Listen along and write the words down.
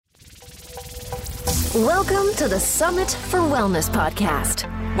Welcome to the Summit for Wellness podcast,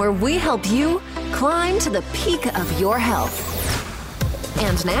 where we help you climb to the peak of your health.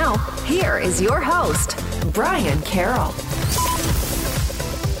 And now, here is your host, Brian Carroll.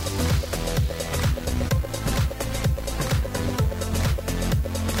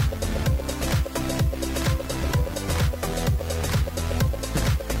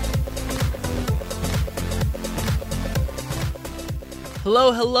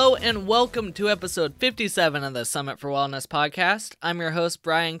 Hello, and welcome to episode 57 of the Summit for Wellness podcast. I'm your host,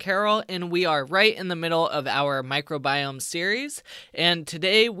 Brian Carroll, and we are right in the middle of our microbiome series. And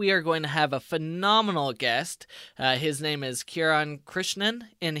today we are going to have a phenomenal guest. His name is Kiran Krishnan,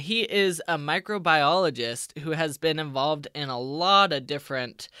 and he is a microbiologist who has been involved in a lot of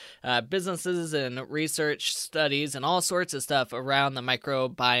different businesses and research studies and all sorts of stuff around the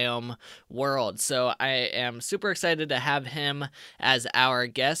microbiome world. So I am super excited to have him as our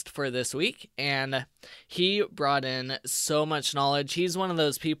guest for this week, and he brought in so much knowledge. He's one of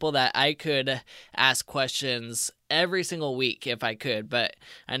those people that I could ask questions every single week if I could, but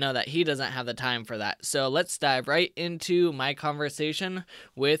I know that he doesn't have the time for that. So let's dive right into my conversation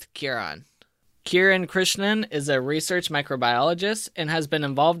with Kiran. Kiran Krishnan is a research microbiologist and has been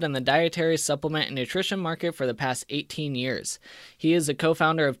involved in the dietary supplement and nutrition market for the past 18 years. He is a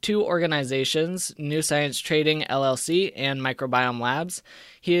co-founder of two organizations, New Science Trading LLC and Microbiome Labs.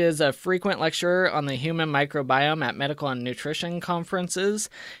 He is a frequent lecturer on the human microbiome at medical and nutrition conferences.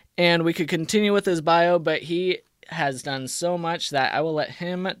 And we could continue with his bio, but he has done so much that I will let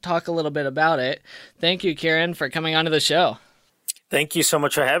him talk a little bit about it. Thank you, Kiran, for coming onto the show. Thank you so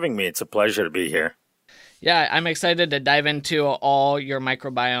much for having me. It's a pleasure to be here. Yeah, I'm excited to dive into all your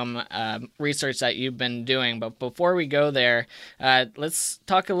microbiome research that you've been doing. But before we go there, let's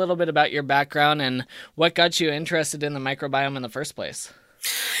talk a little bit about your background and what got you interested in the microbiome in the first place.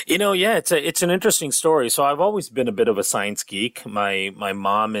 It's an interesting story. So I've always been a bit of a science geek. My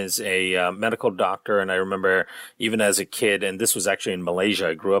mom is a medical doctor, and I remember even as a kid, and this was actually in Malaysia.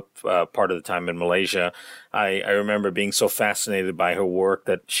 I grew up part of the time in Malaysia. I remember being so fascinated by her work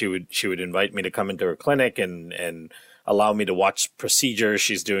that she would invite me to come into her clinic and allow me to watch procedures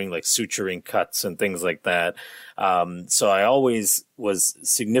she's doing, like suturing cuts and things like that. So I always was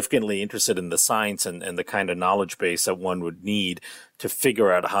significantly interested in the science and the kind of knowledge base that one would need to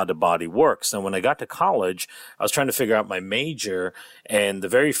figure out how the body works. And when I got to college, I was trying to figure out my major, and the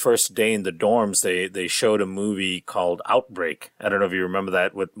very first day in the dorms, they showed a movie called Outbreak. I don't know if you remember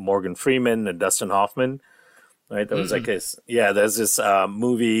that, with Morgan Freeman and Dustin Hoffman. Right, that was like this. Yeah, there's this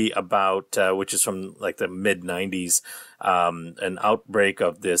movie about which is from like the mid '90s, an outbreak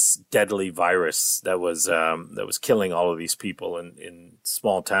of this deadly virus that was killing all of these people in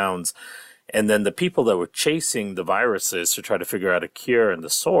small towns, and then the people that were chasing the viruses to try to figure out a cure and the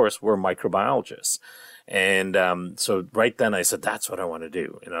source were microbiologists. And so right then I said, that's what I want to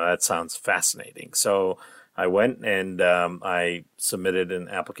do. That sounds fascinating. So I went and I submitted an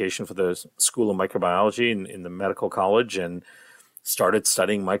application for the School of Microbiology in the medical college and started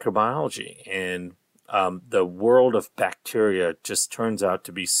studying microbiology. And the world of bacteria just turns out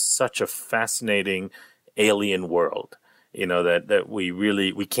to be such a fascinating alien world, that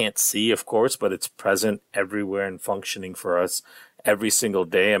we can't see, of course, but it's present everywhere and functioning for us every single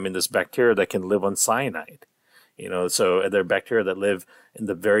day. I mean, there's bacteria that can live on cyanide. So there are bacteria that live in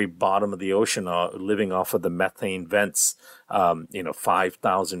the very bottom of the ocean, living off of the methane vents,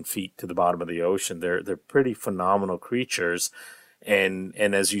 5,000 feet to the bottom of the ocean. They're pretty phenomenal creatures. And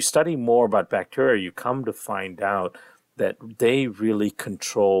as you study more about bacteria, you come to find out that they really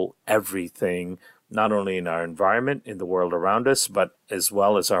control everything, not only in our environment, in the world around us, but as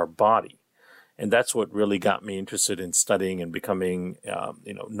well as our body. And that's what really got me interested in studying and becoming,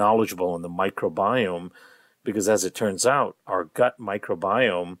 knowledgeable in the microbiome. Because as it turns out, our gut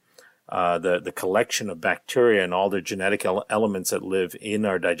microbiome, the collection of bacteria and all the genetic elements that live in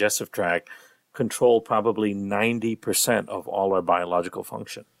our digestive tract, control probably 90% of all our biological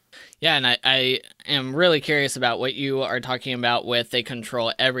function. Yeah, and I am really curious about what you are talking about with they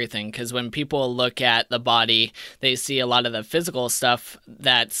control everything, because when people look at the body, they see a lot of the physical stuff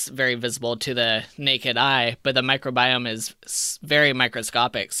that's very visible to the naked eye, but the microbiome is very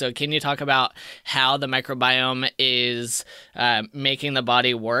microscopic. So can you talk about how the microbiome is making the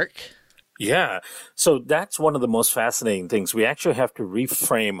body work? Yeah. So that's one of the most fascinating things. We actually have to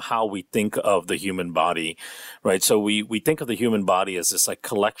reframe how we think of the human body, right? So we think of the human body as this like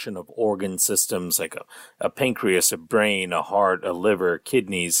collection of organ systems, like a pancreas, a brain, a heart, a liver,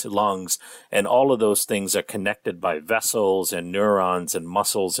 kidneys, lungs, and all of those things are connected by vessels and neurons and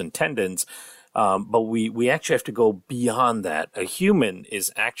muscles and tendons. But we actually have to go beyond that. A human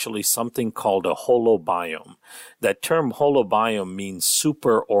is actually something called a holobiome. That term holobiome means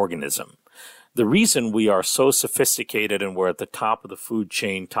superorganism. The reason we are so sophisticated and we're at the top of the food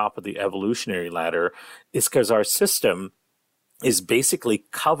chain, top of the evolutionary ladder, is because our system is basically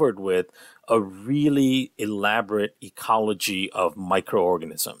covered with a really elaborate ecology of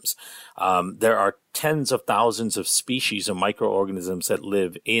microorganisms. There are tens of thousands of species of microorganisms that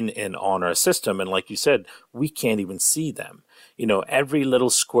live in and on our system. And like you said, we can't even see them. Every little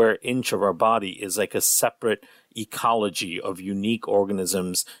square inch of our body is like a separate ecology of unique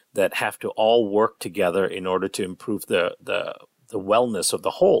organisms that have to all work together in order to improve the wellness of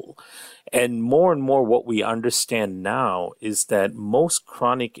the whole. And more what we understand now is that most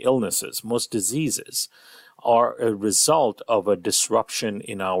chronic illnesses, most diseases, are a result of a disruption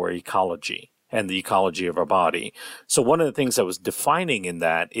in our ecology and the ecology of our body. So one of the things that was defining in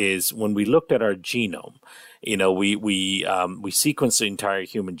that is when we looked at our genome, we sequenced the entire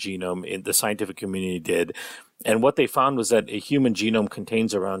human genome, the scientific community did. And what they found was that a human genome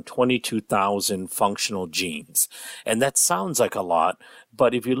contains around 22,000 functional genes. And that sounds like a lot,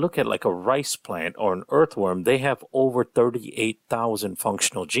 but if you look at like a rice plant or an earthworm, they have over 38,000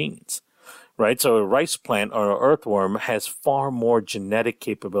 functional genes, right? So a rice plant or an earthworm has far more genetic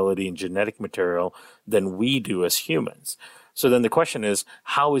capability and genetic material than we do as humans. So then the question is,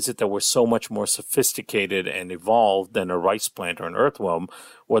 how is it that we're so much more sophisticated and evolved than a rice plant or an earthworm?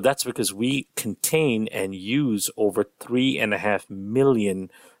 Well, that's because we contain and use over 3.5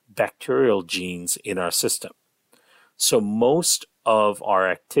 million bacterial genes in our system. So most of our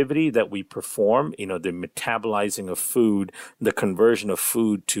activity that we perform, the metabolizing of food, the conversion of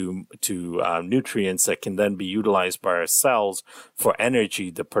food to nutrients that can then be utilized by our cells for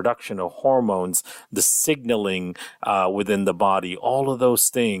energy, the production of hormones, the signaling within the body, all of those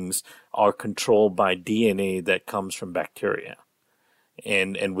things are controlled by DNA that comes from bacteria.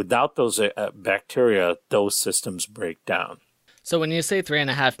 And without those bacteria, those systems break down. So when you say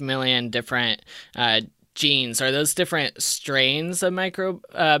 3.5 million different genes, are those different strains of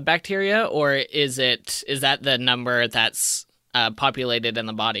bacteria, or is that the number that's populated in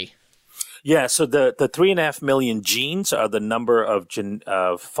the body? Yeah, so the 3.5 million genes are the number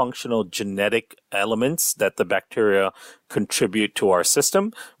of functional genetic elements that the bacteria contribute to our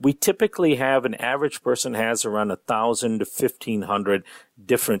system. We typically have, an average person has around 1,000 to 1,500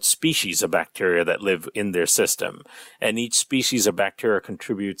 different species of bacteria that live in their system. And each species of bacteria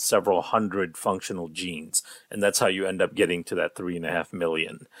contributes several hundred functional genes. And that's how you end up getting to that 3.5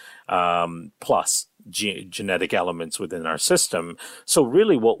 million plus genetic elements within our system. So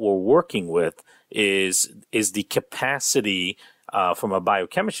really what we're working with is the capacity from a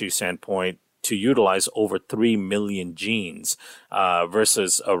biochemistry standpoint to utilize over 3 million genes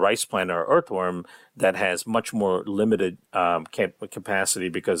versus a rice plant or earthworm that has much more limited capacity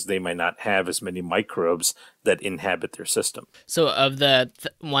because they might not have as many microbes that inhabit their system. So of the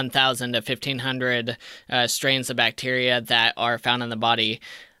 1,000 to 1,500 strains of bacteria that are found in the body,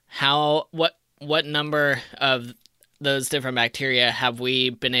 what number of those different bacteria have we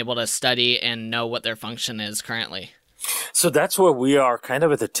been able to study and know what their function is currently? So that's where we are kind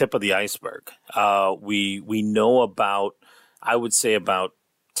of at the tip of the iceberg. We know about, I would say about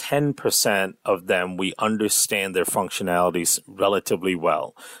 10% of them, we understand their functionalities relatively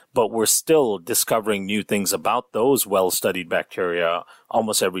well, but we're still discovering new things about those well-studied bacteria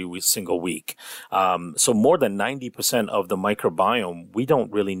almost every single week. So more than 90% of the microbiome, we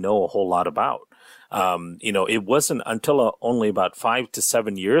don't really know a whole lot about. It wasn't until only about 5 to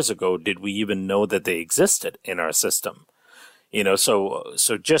 7 years ago did we even know that they existed in our system. So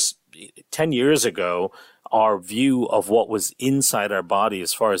just 10 years ago, our view of what was inside our body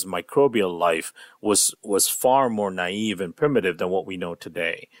as far as microbial life was far more naive and primitive than what we know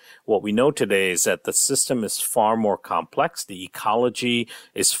today. What we know today is that the system is far more complex, the ecology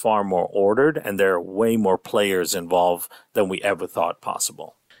is far more ordered, and there are way more players involved than we ever thought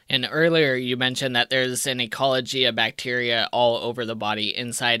possible. And earlier you mentioned that there's an ecology of bacteria all over the body,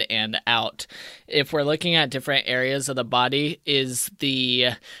 inside and out. If we're looking at different areas of the body, is the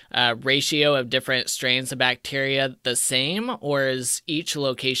ratio of different strains of bacteria the same, or is each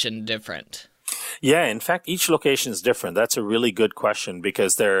location different? Yeah, in fact, each location is different. That's a really good question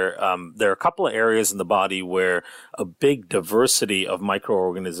because there are a couple of areas in the body where a big diversity of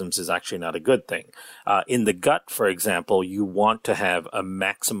microorganisms is actually not a good thing. In the gut, for example, you want to have a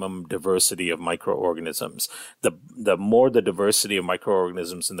maximum diversity of microorganisms. The more the diversity of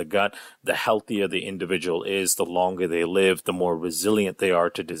microorganisms in the gut, the healthier the individual is, the longer they live, the more resilient they are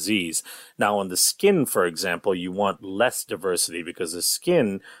to disease. Now, on the skin, for example, you want less diversity because the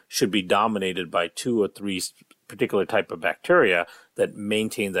skin should be dominated by 2 or 3 particular type of bacteria that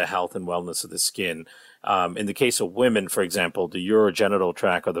maintain the health and wellness of the skin. In the case of women, for example, the urogenital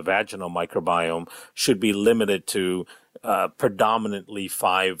tract or the vaginal microbiome should be limited to predominantly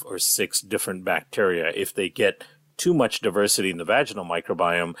 5 or 6 different bacteria. If they get too much diversity in the vaginal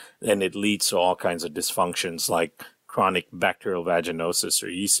microbiome, then it leads to all kinds of dysfunctions like chronic bacterial vaginosis or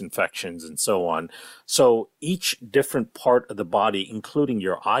yeast infections and so on. So each different part of the body, including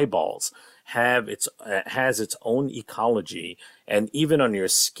your eyeballs, has its own ecology. And even on your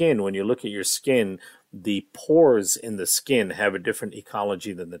skin, when you look at your skin, the pores in the skin have a different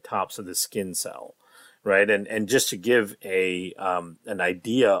ecology than the tops of the skin cell, right? And just to give an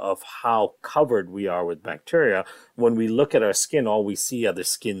idea of how covered we are with bacteria, when we look at our skin, all we see are the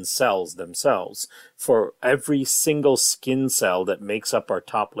skin cells themselves. For every single skin cell that makes up our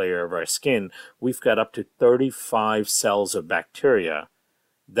top layer of our skin, we've got up to 35 cells of bacteria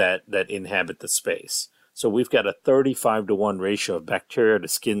that inhabit the space. So we've got a 35-to-1 ratio of bacteria to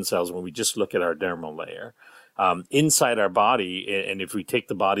skin cells when we just look at our dermal layer. Inside our body, and if we take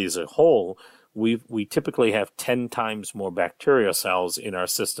the body as a whole, we typically have 10 times more bacterial cells in our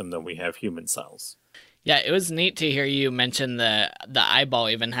system than we have human cells. Yeah, it was neat to hear you mention the eyeball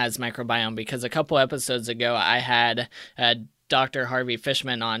even has microbiome, because a couple episodes ago I had Dr. Harvey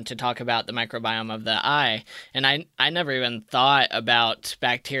Fishman on to talk about the microbiome of the eye, and I never even thought about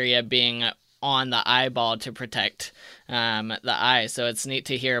bacteria being on the eyeball to protect the eye. So it's neat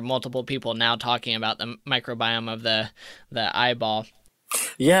to hear multiple people now talking about the microbiome of the eyeball.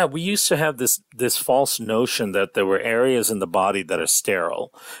 Yeah, we used to have this false notion that there were areas in the body that are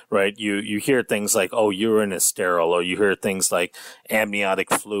sterile, right? You hear things like, oh, urine is sterile, or you hear things like amniotic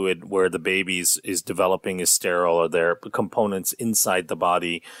fluid where the baby is developing is sterile, or there are components inside the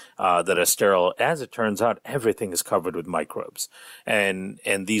body that are sterile. As it turns out, everything is covered with microbes. And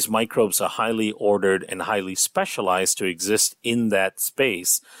these microbes are highly ordered and highly specialized to exist in that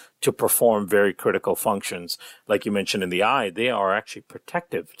space to perform very critical functions. Like you mentioned in the eye, they are actually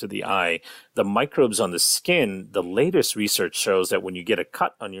protective to the eye. The microbes on the skin, the latest research shows that when you get a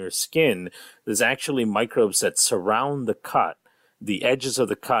cut on your skin, there's actually microbes that surround the cut, the edges of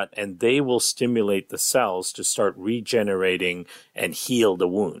the cut, and they will stimulate the cells to start regenerating and heal the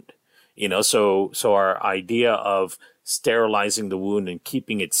wound. You know, so our idea of sterilizing the wound and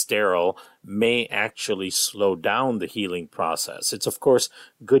keeping it sterile may actually slow down the healing process. It's, of course,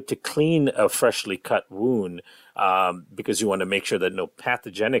 good to clean a freshly cut wound because you want to make sure that no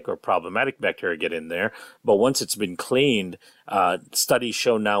pathogenic or problematic bacteria get in there. But once it's been cleaned, studies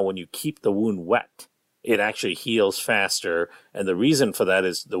show now when you keep the wound wet, it actually heals faster. And the reason for that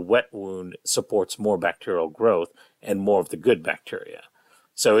is the wet wound supports more bacterial growth and more of the good bacteria.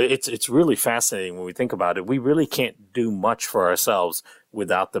 So it's really fascinating when we think about it. We really can't do much for ourselves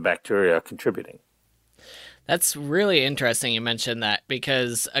without the bacteria contributing. That's really interesting you mentioned that,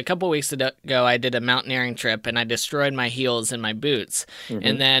 because a couple weeks ago I did a mountaineering trip and I destroyed my heels and my boots. Mm-hmm.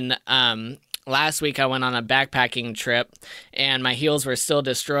 And then last week I went on a backpacking trip and my heels were still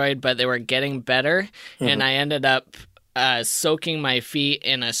destroyed, but they were getting better. Mm-hmm. And I ended up soaking my feet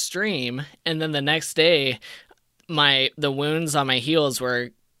in a stream. And then the next day, the wounds on my heels were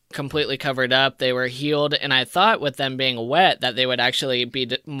completely covered up. They were healed, and I thought with them being wet that they would actually be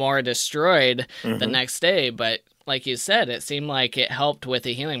more destroyed mm-hmm. the next day. But like you said, it seemed like it helped with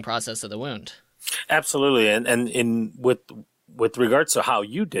the healing process of the wound. Absolutely, and with regards to how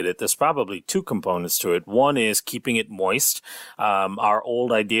you did it, there's probably 2 components to it. One is keeping it moist. Our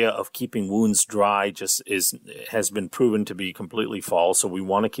old idea of keeping wounds dry has been proven to be completely false, so we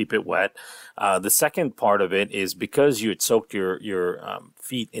want to keep it wet. The second part of it is because you had soaked your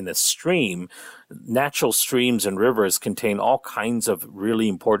feet in a stream. Natural streams and rivers contain all kinds of really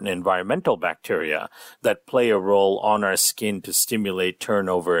important environmental bacteria that play a role on our skin to stimulate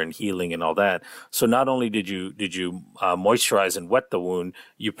turnover and healing and all that. So not only did you moisturize and wet the wound,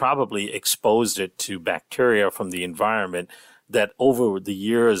 you probably exposed it to bacteria from the environment that over the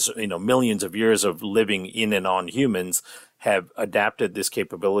years, millions of years of living in and on humans have adapted this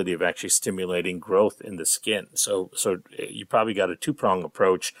capability of actually stimulating growth in the skin. So you probably got a 2-prong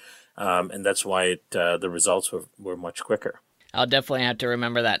approach. And that's why the results were much quicker. I'll definitely have to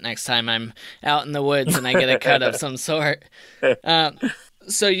remember that next time I'm out in the woods and I get a cut of some sort.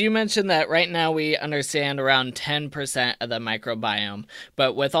 So you mentioned that right now we understand around 10% of the microbiome,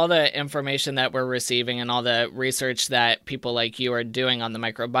 but with all the information that we're receiving and all the research that people like you are doing on the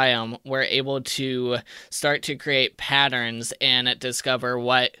microbiome, we're able to start to create patterns and discover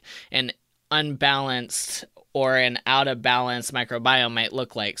what an unbalanced or an out of balance microbiome might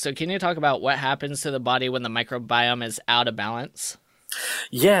look like. So can you talk about what happens to the body when the microbiome is out of balance?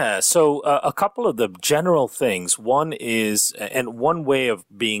 Yeah, so a couple of the general things. One is, and one way of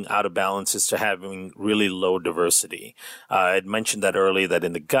being out of balance is to having really low diversity. I had mentioned that earlier, that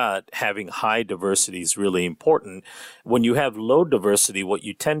in the gut, having high diversity is really important. When you have low diversity, what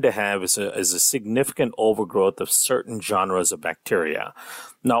you tend to have is a significant overgrowth of certain genres of bacteria.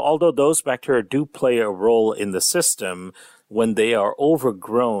 Now, although those bacteria do play a role in the system, when they are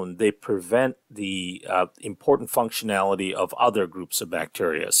overgrown, they prevent the important functionality of other groups of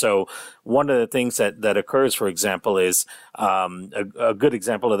bacteria. So one of the things that occurs, for example, is a good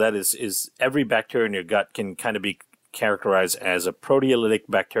example of that is every bacteria in your gut can kind of be characterized as a proteolytic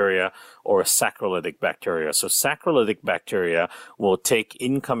bacteria or a saccharolytic bacteria. So saccharolytic bacteria will take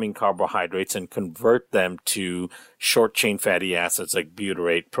incoming carbohydrates and convert them to short-chain fatty acids like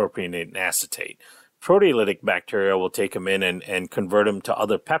butyrate, propionate, and acetate. Proteolytic bacteria will take them in and convert them to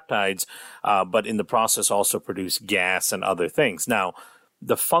other peptides, but in the process also produce gas and other things. Now,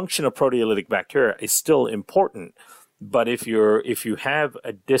 the function of proteolytic bacteria is still important, but if you have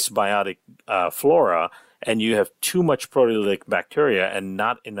a dysbiotic flora and you have too much proteolytic bacteria and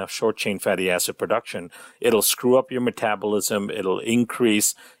not enough short-chain fatty acid production, it'll screw up your metabolism, it'll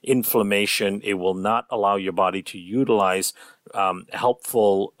increase inflammation, it will not allow your body to utilize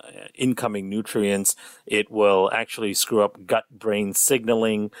helpful incoming nutrients. It will actually screw up gut-brain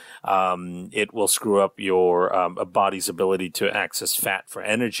signaling. It will screw up your body's ability to access fat for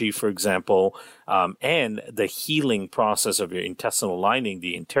energy, for example, and the healing process of your intestinal lining,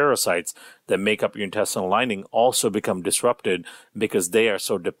 the enterocytes that make up your intestinal lining, also become disrupted because they are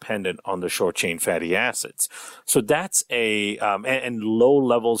so dependent on the short-chain fatty acids. So that's and low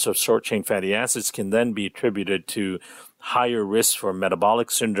levels of short-chain fatty acids can then be attributed to higher risk for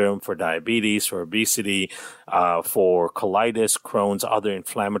metabolic syndrome, for diabetes, for obesity, for colitis, Crohn's, other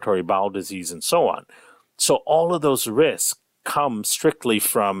inflammatory bowel disease, and so on. So all of those risks come strictly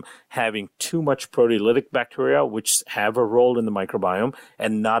from having too much proteolytic bacteria, which have a role in the microbiome,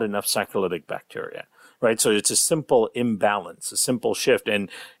 and not enough saccharolytic bacteria. Right? So it's a simple imbalance, a simple shift. And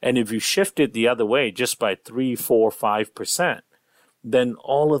if you shift it the other way just by 3, 4, 5%, then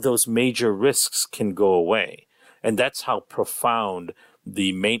all of those major risks can go away. And that's how profound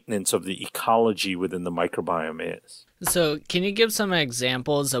the maintenance of the ecology within the microbiome is. So can you give some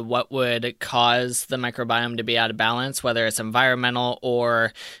examples of what would cause the microbiome to be out of balance, whether it's environmental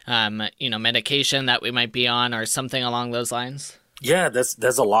or, medication that we might be on or something along those lines? Yeah,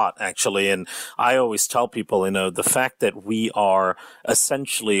 there's a lot, actually. And I always tell people, the fact that we are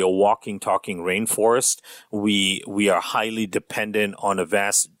essentially a walking, talking rainforest, we are highly dependent on a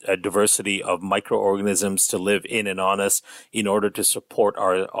vast diversity of microorganisms to live in and on us in order to support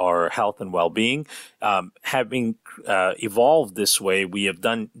our health and well-being. Having evolved this way, we have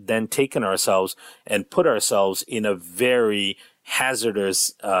then taken ourselves and put ourselves in a very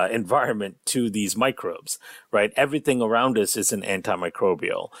hazardous environment to these microbes, right? Everything around us is an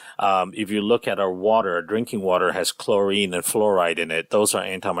antimicrobial. If you look at our water, drinking water has chlorine and fluoride in it. Those are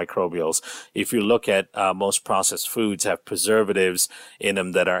antimicrobials. If you look at most processed foods have preservatives in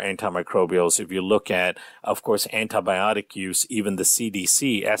them that are antimicrobials. If you look at, of course, antibiotic use, even the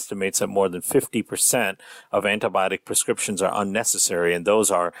CDC estimates that more than 50% of antibiotic prescriptions are unnecessary, and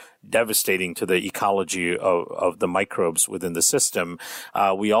those are devastating to the ecology of the microbes within the system.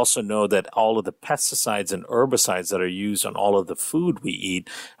 We also know that all of the pesticides and herbicides that are used on all of the food we eat,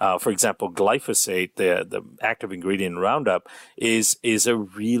 for example, glyphosate, the active ingredient in Roundup, is a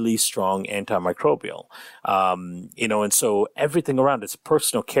really strong antimicrobial. And so everything around its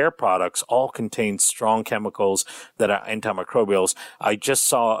personal care products all contain strong chemicals that are antimicrobials. I just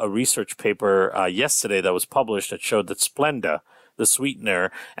saw a research paper yesterday that was published that showed that Splenda, the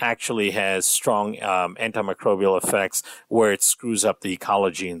sweetener, actually has strong antimicrobial effects where it screws up the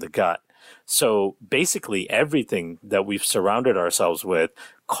ecology in the gut. So basically everything that we've surrounded ourselves with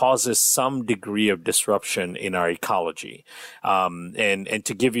causes some degree of disruption in our ecology. And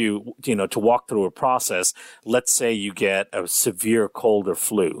to give you, to walk through a process, let's say you get a severe cold or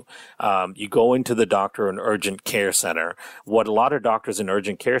flu. You go into the doctor or an urgent care center. What a lot of doctors in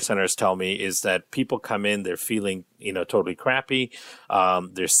urgent care centers tell me is that people come in, they're feeling, totally crappy.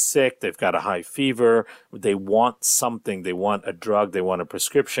 They're sick. They've got a high fever. They want something. They want a drug. They want a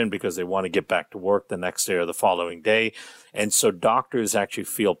prescription because they want to get back to work the next day or the following day. And so doctors actually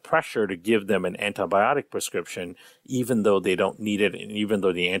feel pressure to give them an antibiotic prescription, even though they don't need it and even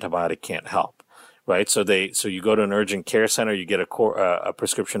though the antibiotic can't help. Right, so you go to an urgent care center, you get a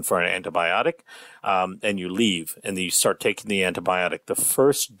prescription for an antibiotic, and you leave, and then you start taking the antibiotic. The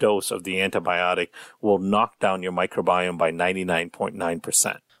first dose of the antibiotic will knock down your microbiome by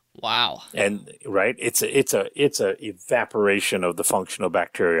 99.9%. Wow! And right, it's a evaporation of the functional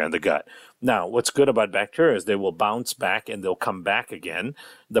bacteria in the gut. Now, what's good about bacteria is they will bounce back and they'll come back again.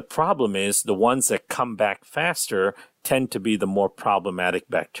 The problem is the ones that come back faster tend to be the more problematic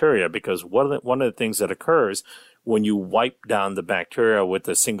bacteria, because one of the things that occurs when you wipe down the bacteria with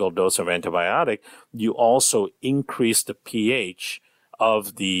a single dose of antibiotic, you also increase the pH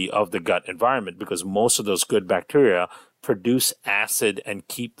of the gut environment, because most of those good bacteria produce acid and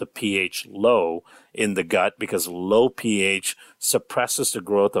keep the pH low in the gut, because low pH suppresses the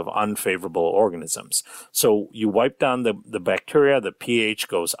growth of unfavorable organisms. So you wipe down the bacteria, the pH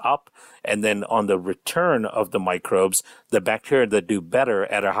goes up, and then on the return of the microbes, the bacteria that do better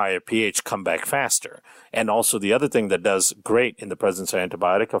at a higher pH come back faster. And also the other thing that does great in the presence of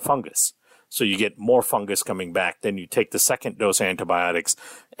antibiotic are fungus. So you get more fungus coming back. Then you take the second dose of antibiotics,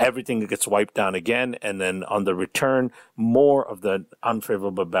 everything gets wiped down again, and then on the return, more of the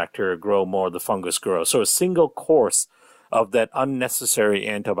unfavorable bacteria grow, more of the fungus grows. So a single course of that unnecessary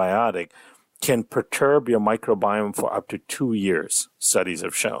antibiotic can perturb your microbiome for up to 2 years, studies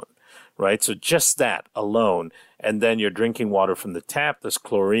have shown. Right? So just that alone, and then you're drinking water from the tap, there's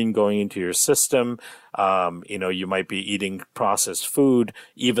chlorine going into your system. You might be eating processed food,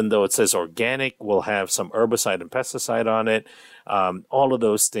 even though it says organic, will have some herbicide and pesticide on it. All of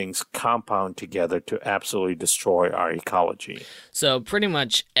those things compound together to absolutely destroy our ecology. So pretty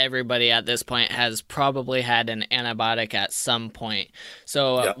much everybody at this point has probably had an antibiotic at some point.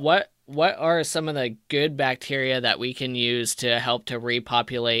 So What are some of the good bacteria that we can use to help to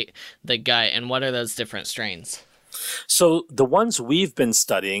repopulate the gut, and what are those different strains? So the ones we've been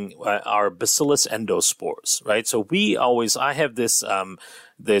studying are Bacillus endospores, right? So I have this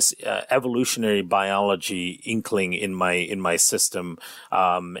evolutionary biology inkling in my system,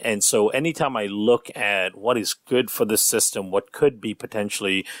 and so anytime I look at what is good for the system, what could be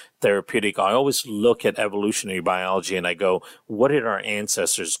potentially therapeutic, I always look at evolutionary biology and I go, what did our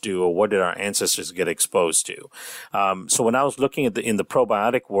ancestors do, or what did our ancestors get exposed to? So when I was looking at in the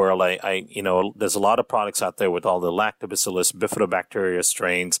probiotic world, I there's a lot of products out there with all the Lactobacillus, Bifidobacteria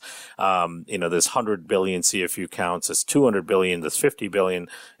strains. There's 100 billion CFU counts, there's 200 billion, there's 50 billion.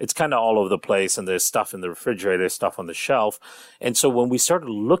 It's kind of all over the place, and there's stuff in the refrigerator, stuff on the shelf. And so when we started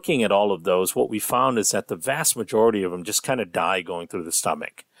looking at all of those, what we found is that the vast majority of them just kind of die going through the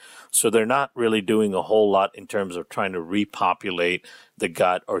stomach. So they're not really doing a whole lot in terms of trying to repopulate the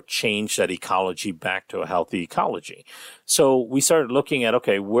gut or change that ecology back to a healthy ecology. So we started looking at,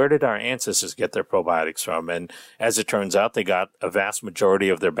 okay, where did our ancestors get their probiotics from? And as it turns out, they got a vast majority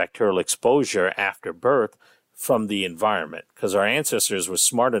of their bacterial exposure after birth from the environment, because our ancestors were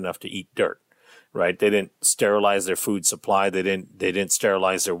smart enough to eat dirt. Right? They didn't sterilize their food supply. They didn't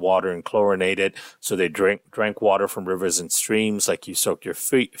sterilize their water and chlorinate it. So they drank water from rivers and streams, like you soaked your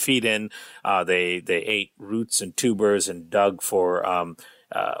feet in. They ate roots and tubers and dug for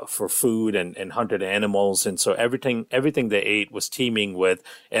food and hunted animals. And so everything they ate was teeming with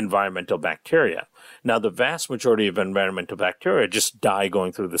environmental bacteria. Now, the vast majority of environmental bacteria just die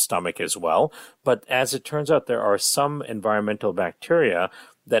going through the stomach as well. But as it turns out, there are some environmental bacteria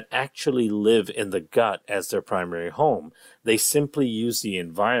that actually live in the gut as their primary home. They simply use the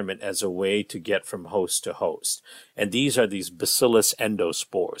environment as a way to get from host to host. And these are these Bacillus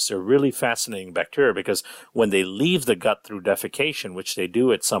endospores. They're really fascinating bacteria, because when they leave the gut through defecation, which they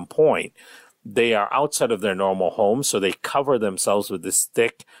do at some point, they are outside of their normal home, so they cover themselves with this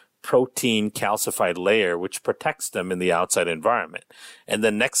thick protein calcified layer which protects them in the outside environment. And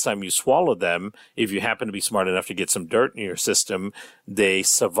then next time you swallow them, if you happen to be smart enough to get some dirt in your system, they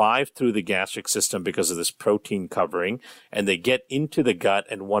survive through the gastric system because of this protein covering, and they get into the gut,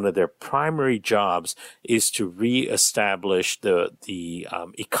 and one of their primary jobs is to reestablish the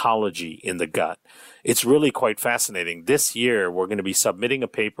ecology in the gut. It's really quite fascinating. This year, we're going to be submitting a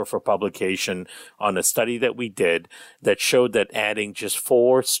paper for publication on a study that we did that showed that adding just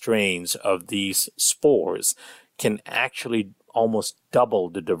 4 strains of these spores can actually almost double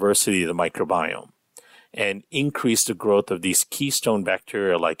the diversity of the microbiome and increase the growth of these keystone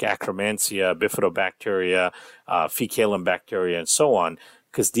bacteria like Akkermansia, Bifidobacteria, Fecalum bacteria, and so on,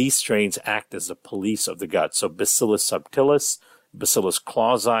 because these strains act as the police of the gut. So Bacillus subtilis, Bacillus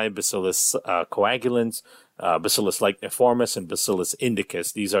clausii, Bacillus coagulans, Bacillus ligniformis, and Bacillus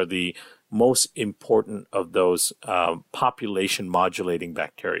indicus. These are the most important of those population modulating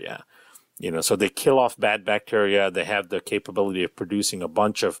bacteria. So they kill off bad bacteria. They have the capability of producing a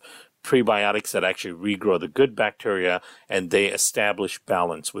bunch of prebiotics that actually regrow the good bacteria, and they establish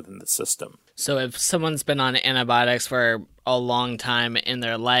balance within the system. So if someone's been on antibiotics for a long time in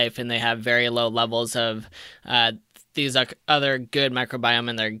their life and they have very low levels of these other good microbiome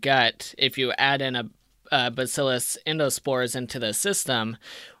in their gut, if you add in a Bacillus endospores into the system,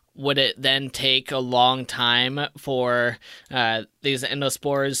 would it then take a long time for these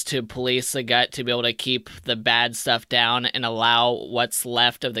endospores to police the gut to be able to keep the bad stuff down and allow what's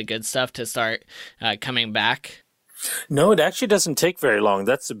left of the good stuff to start coming back? No, it actually doesn't take very long.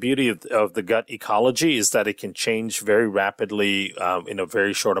 That's the beauty of the gut ecology, is that it can change very rapidly in a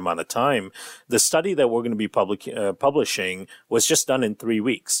very short amount of time. The study that we're going to be publishing was just done in 3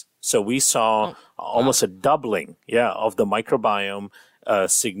 weeks. So we saw almost a doubling, of the microbiome, a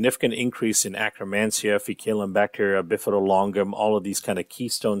significant increase in Akkermansia, Faecalibacteria, Bifidolongum, all of these kind of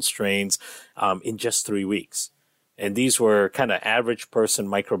keystone strains in just 3 weeks. And these were kind of average person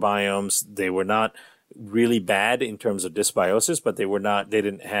microbiomes. They were not really bad in terms of dysbiosis, but they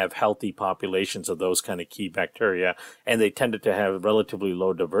didn't have healthy populations of those kind of key bacteria, and they tended to have relatively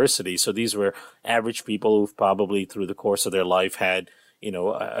low diversity. So these were average people who've probably through the course of their life had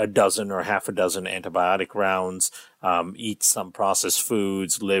a dozen or half a dozen antibiotic rounds, eats some processed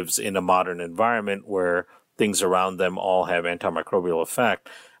foods, lives in a modern environment where things around them all have antimicrobial effect.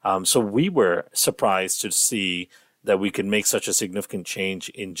 So we were surprised to see that we could make such a significant change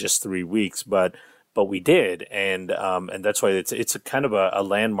in just 3 weeks, but we did, and that's why it's a kind of a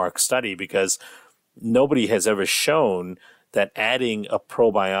landmark study, because nobody has ever shown that adding a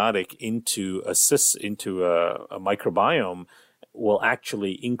probiotic into a microbiome will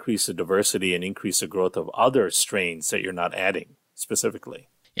actually increase the diversity and increase the growth of other strains that you're not adding specifically.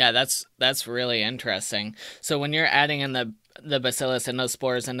 Yeah, that's really interesting. So when you're adding in the Bacillus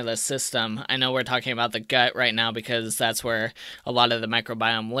endospores into the system, I know we're talking about the gut right now because that's where a lot of the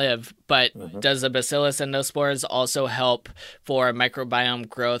microbiome live, but does the Bacillus endospores also help for microbiome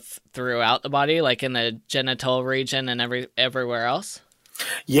growth throughout the body, like in the genital region and everywhere else?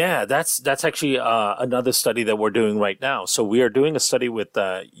 Yeah, that's actually another study that we're doing right now. So we are doing a study with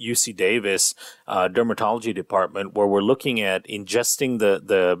UC Davis dermatology department, where we're looking at ingesting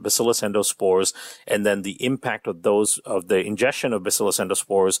the Bacillus endospores and then the impact of the ingestion of Bacillus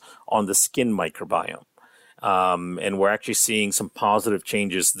endospores on the skin microbiome. And we're actually seeing some positive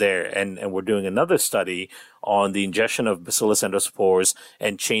changes there. And we're doing another study on the ingestion of Bacillus endospores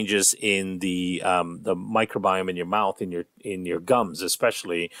and changes in the microbiome in your mouth, in your gums,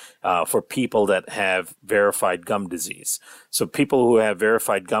 especially for people that have verified gum disease. So people who have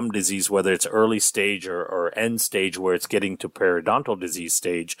verified gum disease, whether it's early stage or end stage where it's getting to periodontal disease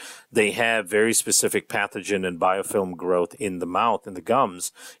stage, they have very specific pathogen and biofilm growth in the mouth, in the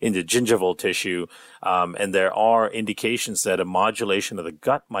gums, in the gingival tissue. And there are indications that a modulation of the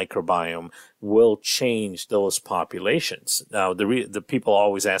gut microbiome will change those populations. Now, the people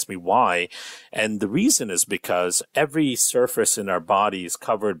always ask me why, and the reason is because every surface in our body is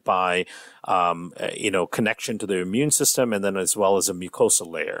covered by, connection to the immune system, and then as well as a mucosal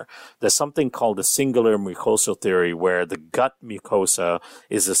layer. There's something called the singular mucosal theory, where the gut mucosa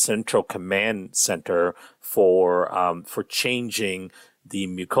is a central command center for changing the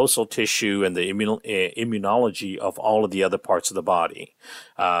mucosal tissue and the immunology of all of the other parts of the body.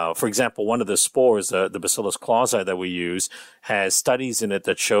 For example, one of the spores, the Bacillus clausii that we use, has studies in it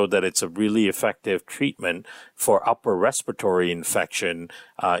that show that it's a really effective treatment for upper respiratory infection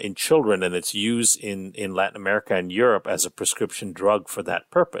in children, and it's used in Latin America and Europe as a prescription drug for that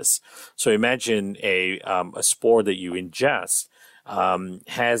purpose. So imagine a spore that you ingest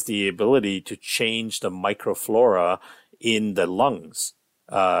has the ability to change the microflora in the lungs,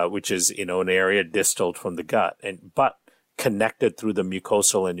 which is, an area distal from the gut, but connected through the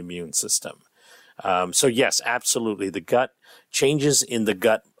mucosal and immune system. So yes, absolutely. The gut changes in the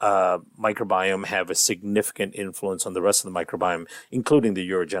gut microbiome have a significant influence on the rest of the microbiome, including the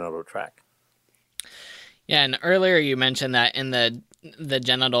urogenital tract. Yeah, and earlier you mentioned that in the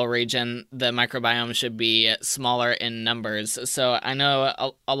genital region, the microbiome should be smaller in numbers. So I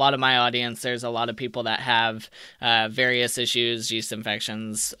know a lot of my audience, there's a lot of people that have various issues, yeast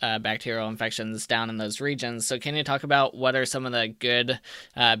infections, bacterial infections down in those regions. So can you talk about what are some of the good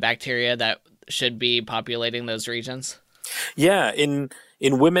bacteria that should be populating those regions? Yeah, in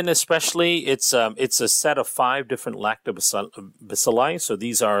women especially, it's a set of 5 different lactobacilli. So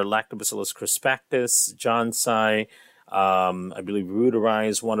these are Lactobacillus crispacus, Johnsai, I believe reuteri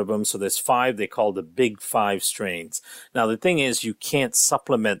is one of them. So there's 5. They call the big 5 strains. Now the thing is, you can't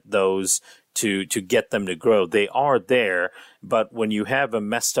supplement those to get them to grow. They are there, but when you have a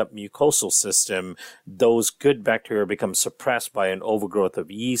messed up mucosal system, those good bacteria become suppressed by an overgrowth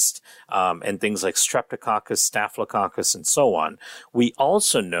of yeast and things like Streptococcus, Staphylococcus, and so on. We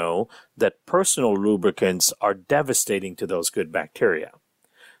also know that personal lubricants are devastating to those good bacteria.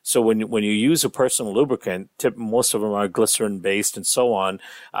 So when you use a personal lubricant, most of them are glycerin based and so on.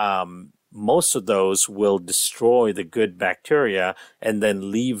 Most of those will destroy the good bacteria and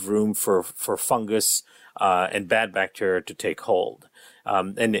then leave room for fungus and bad bacteria to take hold.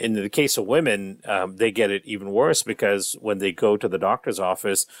 And in the case of women, they get it even worse because when they go to the doctor's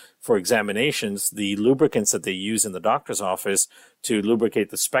office for examinations, the lubricants that they use in the doctor's office to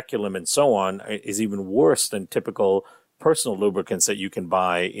lubricate the speculum and so on is even worse than typical personal lubricants that you can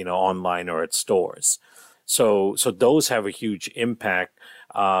buy, online or at stores. So those have a huge impact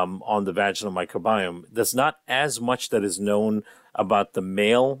on the vaginal microbiome. There's not as much that is known about the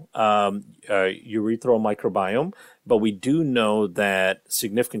male urethral microbiome, but we do know that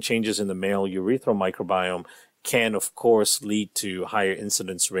significant changes in the male urethral microbiome can, of course, lead to higher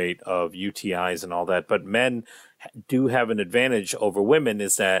incidence rate of UTIs and all that. But men do have an advantage over women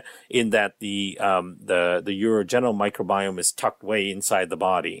is that the urogenital microbiome is tucked way inside the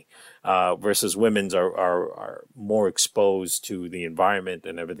body, versus women's are more exposed to the environment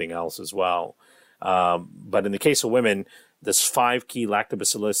and everything else as well. But in the case of women, there's 5 key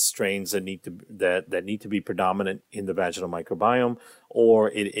lactobacillus strains that need to be predominant in the vaginal microbiome, or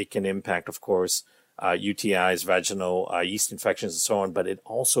it can impact, of course, UTIs, vaginal yeast infections, and so on. But it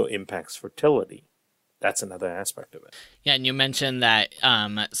also impacts fertility. That's another aspect of it. Yeah, and you mentioned that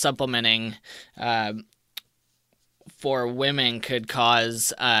supplementing for women could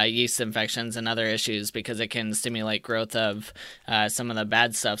cause yeast infections and other issues because it can stimulate growth of some of the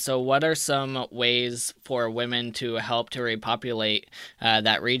bad stuff. So what are some ways for women to help to repopulate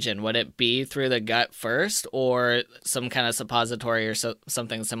that region? Would it be through the gut first or some kind of suppository or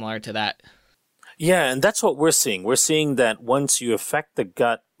something similar to that? Yeah, and that's what we're seeing. We're seeing that once you affect the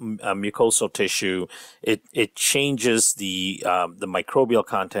gut mucosal tissue, it changes the microbial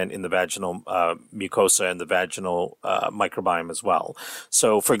content in the vaginal mucosa and the vaginal microbiome as well.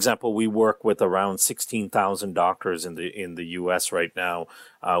 So, for example, we work with around 16,000 doctors in the U.S. right now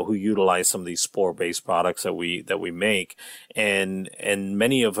who utilize some of these spore-based products that we make, and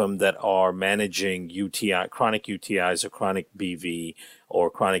many of them that are managing chronic UTIs or chronic BV or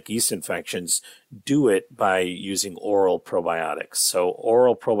chronic yeast infections do it by using oral probiotics. So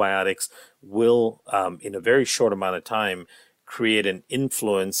oral probiotics will, in a very short amount of time, create an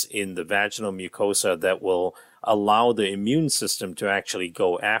influence in the vaginal mucosa that will allow the immune system to actually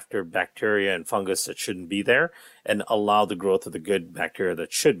go after bacteria and fungus that shouldn't be there and allow the growth of the good bacteria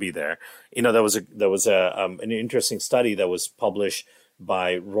that should be there. There was an interesting study that was published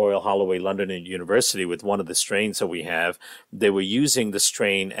by Royal Holloway London University with one of the strains that we have. They were using the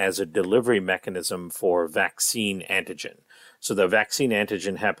strain as a delivery mechanism for vaccine antigen. So the vaccine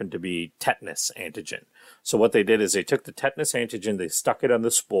antigen happened to be tetanus antigen. So what they did is they took the tetanus antigen, they stuck it on the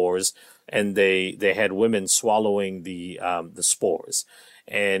spores, and they had women swallowing the spores.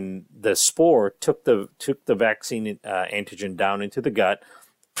 And the spore took the vaccine antigen down into the gut,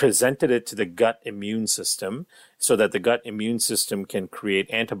 presented it to the gut immune system so that the gut immune system can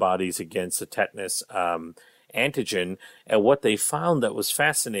create antibodies against the tetanus antigen. And what they found that was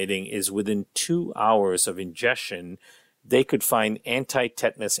fascinating is within 2 hours of ingestion, they could find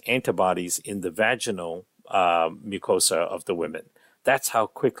anti-tetanus antibodies in the vaginal mucosa of the women. That's how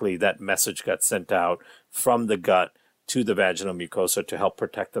quickly that message got sent out from the gut to the vaginal mucosa to help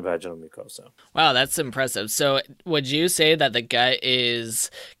protect the vaginal mucosa. Wow, that's impressive. So would you say that the gut is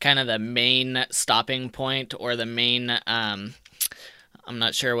kind of the main stopping point or the main, I'm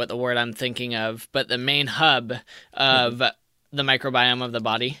not sure what the word I'm thinking of, but the main hub of the microbiome of the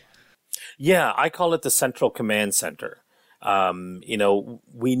body? Yeah, I call it the central command center.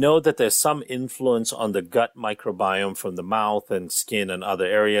 We know that there's some influence on the gut microbiome from the mouth and skin and other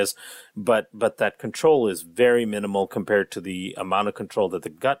areas, but that control is very minimal compared to the amount of control that the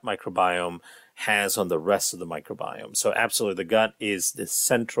gut microbiome has on the rest of the microbiome. So absolutely, the gut is the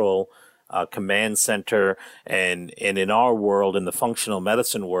central command center, and in our world, in the functional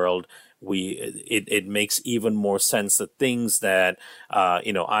medicine world, it makes even more sense that things that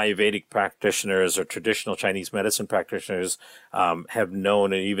Ayurvedic practitioners or traditional Chinese medicine practitioners have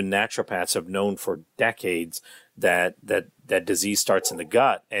known, and even naturopaths have known for decades, that disease starts in the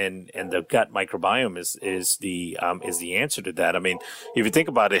gut, and the gut microbiome is the answer to that. I mean, if you think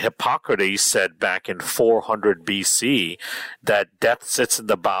about it, Hippocrates said back in 400 BC that death sits in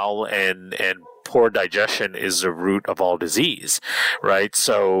the bowel, and poor digestion is the root of all disease, right?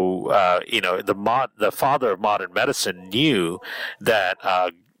 So the father of modern medicine knew that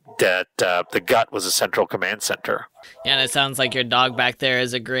the gut was a central command center. Yeah, and it sounds like your dog back there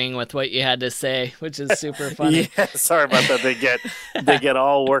is agreeing with what you had to say, which is super funny. Yeah, sorry about that. They get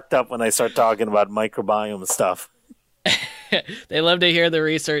all worked up when I start talking about microbiome stuff. They love to hear the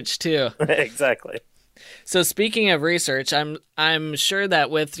research too. Exactly. So speaking of research, I'm sure that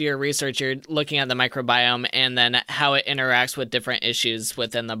with your research, you're looking at the microbiome and then how it interacts with different issues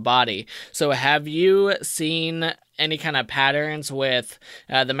within the body. So have you seen any kind of patterns with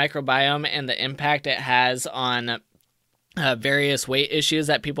the microbiome and the impact it has on various weight issues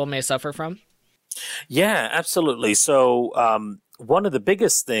that people may suffer from? Yeah, absolutely. So one of the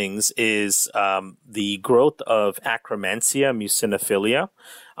biggest things is the growth of Akkermansia muciniphila,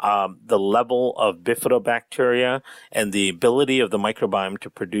 the level of bifidobacteria, and the ability of the microbiome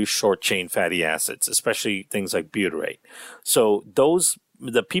to produce short-chain fatty acids, especially things like butyrate. So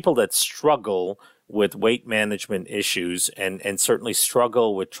the people that struggle with weight management issues and certainly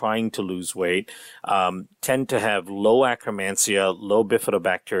struggle with trying to lose weight tend to have low Akkermansia, low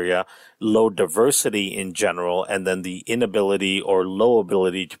bifidobacteria, low diversity in general, and then the inability or low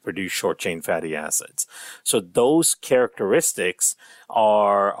ability to produce short-chain fatty acids. So those characteristics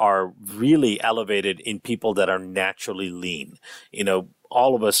are really elevated in people that are naturally lean.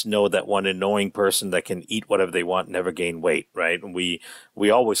 All of us know that one annoying person that can eat whatever they want, never gain weight, right? And we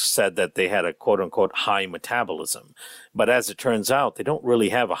always said that they had a quote unquote high metabolism. But as it turns out, they don't really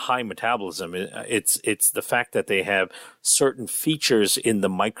have a high metabolism. It's the fact that they have certain features in the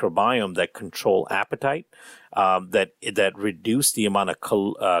microbiome that control appetite, that reduce the amount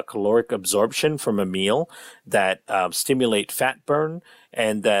of caloric absorption from a meal, that stimulate fat burn,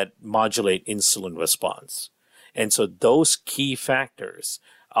 and that modulate insulin response. And so those key factors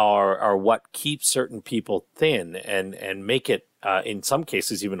are what keep certain people thin and make it, in some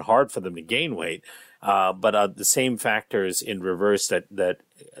cases, even hard for them to gain weight. But the same factors in reverse that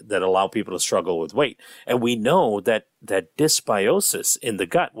allow people to struggle with weight. And we know that dysbiosis in the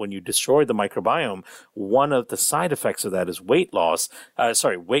gut, when you destroy the microbiome, one of the side effects of that is weight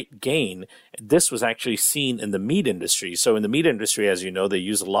gain. This was actually seen in the meat industry. So in the meat industry, as you know, they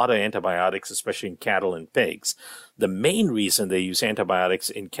use a lot of antibiotics, especially in cattle and pigs. The main reason they use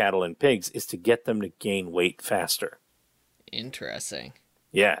antibiotics in cattle and pigs is to get them to gain weight faster. Interesting.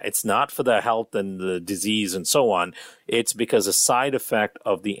 Yeah, it's not for the health and the disease and so on. It's because a side effect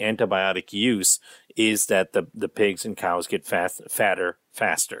of the antibiotic use is that the pigs and cows get fatter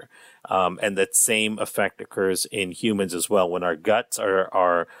faster. And that same effect occurs in humans as well. When our guts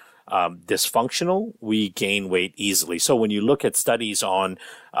are dysfunctional, we gain weight easily. So when you look at studies on,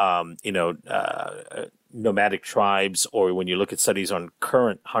 nomadic tribes, or when you look at studies on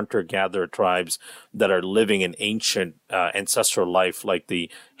current hunter-gatherer tribes that are living in ancient ancestral life, like the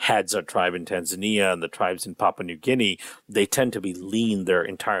Hadza tribe in Tanzania and the tribes in Papua New Guinea, they tend to be lean their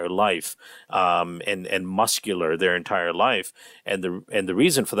entire life and muscular their entire life. And the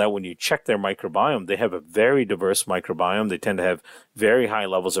reason for that, when you check their microbiome, they have a very diverse microbiome. They tend to have very high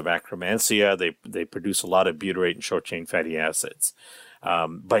levels of Akkermansia. They produce a lot of butyrate and short-chain fatty acids.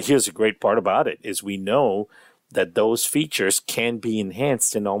 But here's the great part about it is we know that those features can be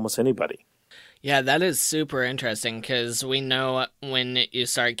enhanced in almost anybody. Yeah, that is super interesting because we know when you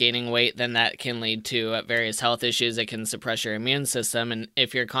start gaining weight, then that can lead to various health issues. It can suppress your immune system. And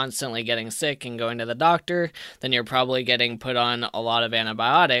if you're constantly getting sick and going to the doctor, then you're probably getting put on a lot of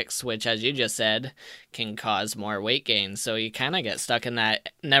antibiotics, which, as you just said, can cause more weight gain. So you kind of get stuck in that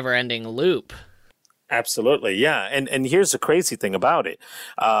never-ending loop. Absolutely, yeah. And here's the crazy thing about it.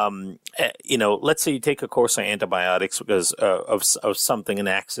 Let's say you take a course of antibiotics because of something, an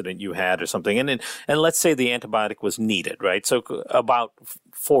accident you had or something, and let's say the antibiotic was needed, right? So about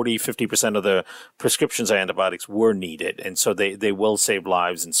 40-50% of the prescriptions of antibiotics were needed, and so they will save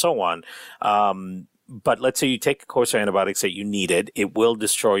lives and so on. But let's say you take a course of antibiotics that you needed, it will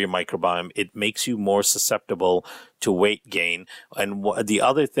destroy your microbiome. It makes you more susceptible to weight gain. And the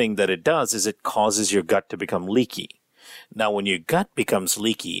other thing that it does is it causes your gut to become leaky. Now, when your gut becomes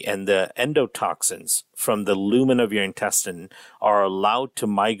leaky and the endotoxins from the lumen of your intestine are allowed to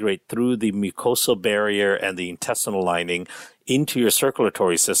migrate through the mucosal barrier and the intestinal lining into your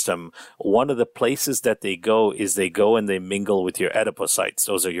circulatory system, one of the places that they go is they go and they mingle with your adipocytes.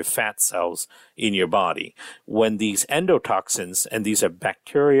 Those are your fat cells in your body. When these endotoxins, and these are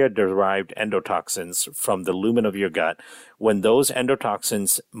bacteria-derived endotoxins from the lumen of your gut, when those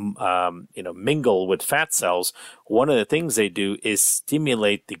endotoxins mingle with fat cells, one of the things they do is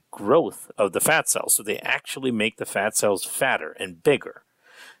stimulate the growth of the fat cells. So they actually make the fat cells fatter and bigger.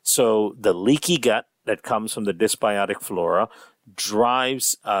 So the leaky gut that comes from the dysbiotic flora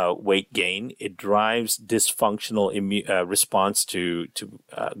drives weight gain. It drives dysfunctional response to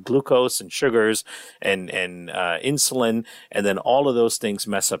glucose and sugars and insulin. And then all of those things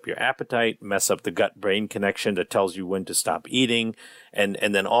mess up your appetite, mess up the gut-brain connection that tells you when to stop eating. And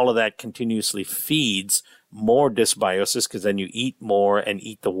then all of that continuously feeds more dysbiosis, because then you eat more and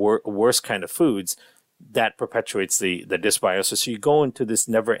eat the worst kind of foods. That perpetuates the dysbiosis. So you go into this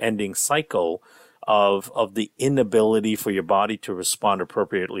never-ending cycle of the inability for your body to respond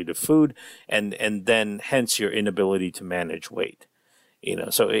appropriately to food, and then hence your inability to manage weight.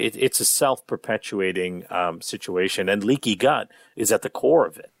 So it's a self-perpetuating situation, and leaky gut is at the core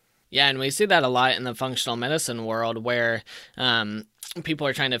of it. Yeah, and we see that a lot in the functional medicine world, where people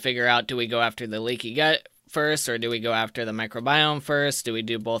are trying to figure out, do we go after the leaky gut first, or do we go after the microbiome first? Do we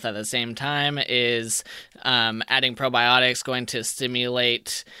do both at the same time? Is adding probiotics going to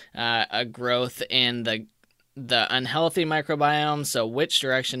stimulate a growth in the unhealthy microbiome? So which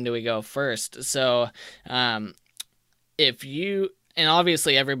direction do we go first? So and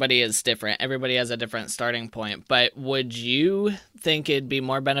obviously everybody is different. Everybody has a different starting point. But would you think it'd be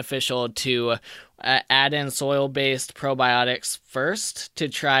more beneficial to add in soil-based probiotics first to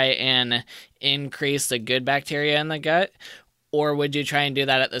try and increase the good bacteria in the gut? Or would you try and do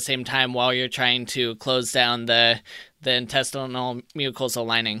that at the same time while you're trying to close down the intestinal mucosal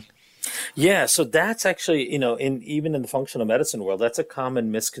lining? Yeah, so that's actually, even in the functional medicine world, that's a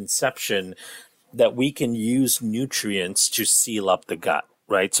common misconception, that we can use nutrients to seal up the gut,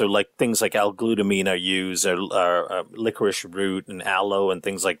 right? So like things like L-glutamine are used, or licorice root and aloe and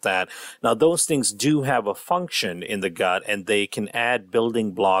things like that. Now, those things do have a function in the gut, and they can add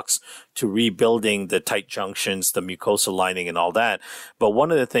building blocks to rebuilding the tight junctions, the mucosal lining, and all that. But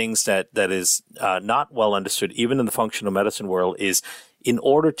one of the things that is not well understood, even in the functional medicine world, is in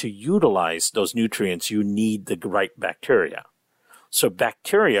order to utilize those nutrients, you need the right bacteria. So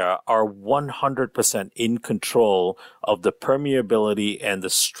bacteria are 100% in control of the permeability and the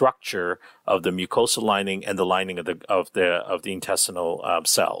structure of the mucosal lining and the lining of the intestinal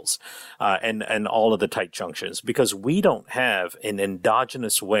cells, and all of the tight junctions, because we don't have an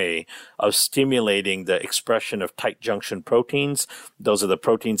endogenous way of stimulating the expression of tight junction proteins. Those are the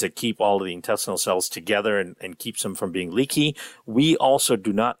proteins that keep all of the intestinal cells together and keeps them from being leaky. We also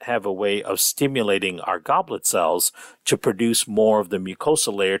do not have a way of stimulating our goblet cells to produce more of the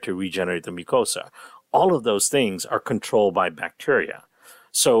mucosal layer to regenerate the mucosa. All of those things are controlled by bacteria.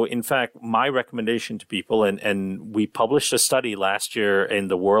 So, in fact, my recommendation to people, and we published a study last year in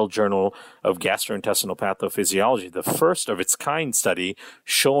the World Journal of Gastrointestinal Pathophysiology, the first of its kind study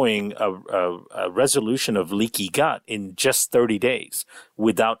showing a resolution of leaky gut in just 30 days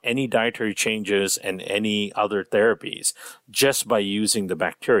without any dietary changes and any other therapies, just by using the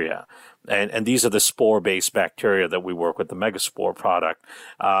bacteria. And these are the spore-based bacteria that we work with, the Megaspore product.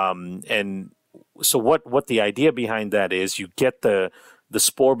 And so what the idea behind that is, you get the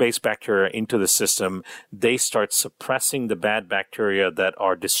spore-based bacteria into the system. They start suppressing the bad bacteria that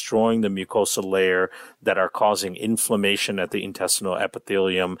are destroying the mucosal layer, that are causing inflammation at the intestinal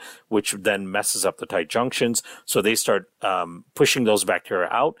epithelium, which then messes up the tight junctions. So they start pushing those bacteria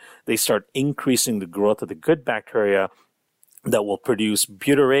out. They start increasing the growth of the good bacteria that will produce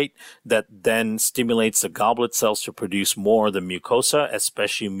butyrate, that then stimulates the goblet cells to produce more of the mucosa,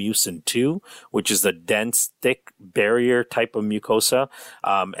 especially mucin 2, which is the dense, thick barrier type of mucosa.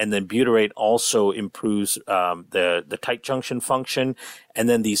 And then butyrate also improves the tight junction function. And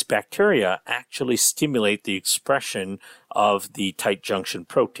then these bacteria actually stimulate the expression of the tight junction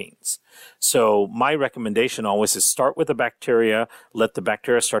proteins. So my recommendation always is start with the bacteria, let the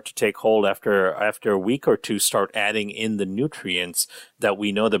bacteria start to take hold. After a week or two, start adding in the nutrients that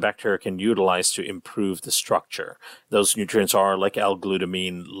we know the bacteria can utilize to improve the structure. Those nutrients are like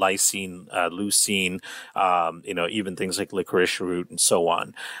L-glutamine, lysine, leucine, even things like licorice root and so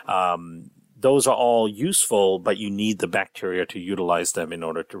on. Those are all useful, but you need the bacteria to utilize them in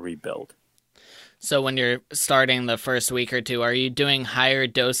order to rebuild. So when you're starting the first week or two, are you doing higher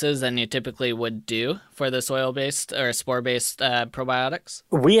doses than you typically would do for the soil-based or spore-based probiotics?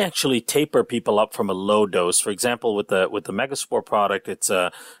 We actually taper people up from a low dose. For example, with the Megaspore product, it's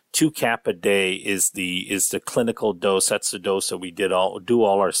a 2 cap a day is the clinical dose. That's the dose that we do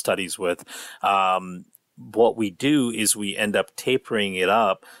all our studies with. What we do is we end up tapering it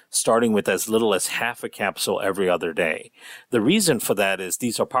up, starting with as little as half a capsule every other day. The reason for that is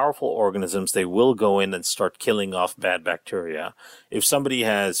these are powerful organisms. They will go in and start killing off bad bacteria. If somebody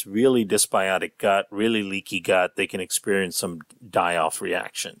has really dysbiotic gut, really leaky gut, they can experience some die-off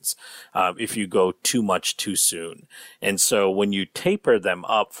reactions if you go too much too soon. And so when you taper them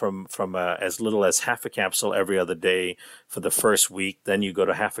up from as little as half a capsule every other day for the first week, then you go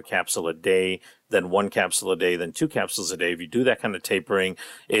to half a capsule a day, then 1 capsule a day, then 2 capsules a day. If you do that kind of tapering,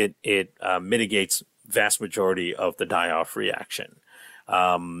 it mitigates vast majority of the die-off reaction.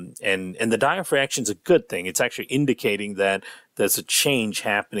 And the die-off reaction is a good thing. It's actually indicating that there's a change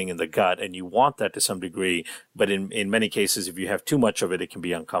happening in the gut, and you want that to some degree. But in many cases, if you have too much of it, it can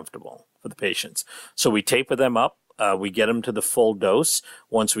be uncomfortable for the patients. So we taper them up. We get them to the full dose.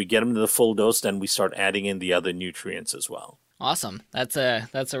 Once we get them to the full dose, then we start adding in the other nutrients as well. Awesome. That's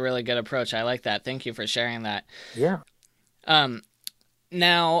a really good approach. I like that. Thank you for sharing that. Yeah.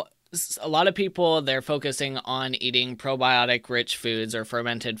 Now, a lot of people, they're focusing on eating probiotic-rich foods or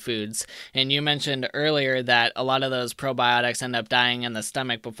fermented foods. And you mentioned earlier that a lot of those probiotics end up dying in the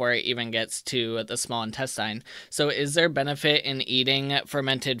stomach before it even gets to the small intestine. So is there benefit in eating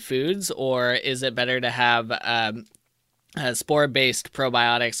fermented foods, or is it better to have spore-based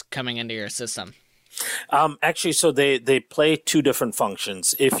probiotics coming into your system? Actually, so they play 2 different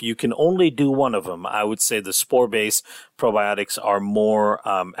functions. If you can only do one of them, I would say the spore-based probiotics are more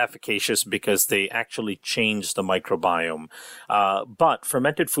efficacious because they actually change the microbiome. But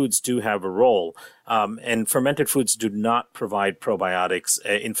fermented foods do have a role. And fermented foods do not provide probiotics.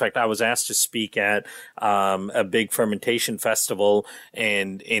 In fact, I was asked to speak at a big fermentation festival,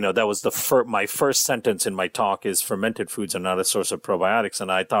 and that was my first sentence in my talk is fermented foods are not a source of probiotics.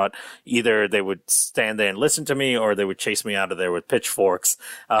 And I thought either they would stand there and listen to me, or they would chase me out of there with pitchforks.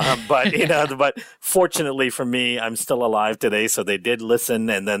 But fortunately for me, I'm still alive today, so they did listen,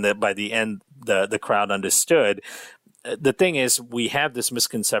 and then by the end, the crowd understood. The thing is, we have this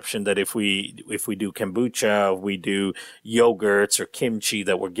misconception that if we do kombucha, we do yogurts or kimchi,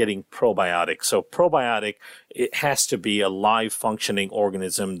 that we're getting probiotics. So probiotic, it has to be a live functioning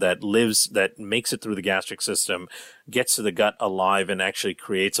organism that makes it through the gastric system, gets to the gut alive, and actually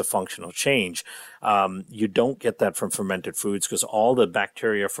creates a functional change. You don't get that from fermented foods because all the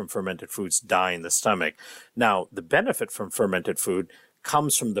bacteria from fermented foods die in the stomach. Now, the benefit from fermented food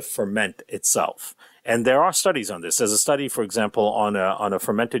comes from the ferment itself. And there are studies on this. There's a study, for example, on a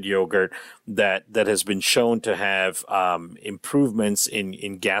fermented yogurt that has been shown to have improvements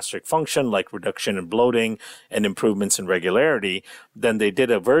in gastric function, like reduction in bloating and improvements in regularity. Then they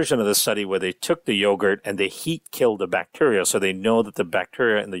did a version of the study where they took the yogurt and they heat killed the bacteria, so they know that the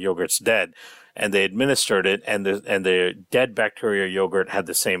bacteria in the yogurt's dead, and they administered it, and the dead bacteria yogurt had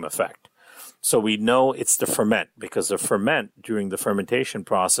the same effect. So we know it's the ferment, because the ferment during the fermentation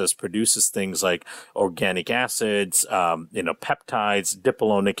process produces things like organic acids, peptides,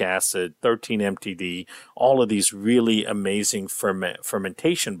 dipolonic acid, 13-MTD, all of these really amazing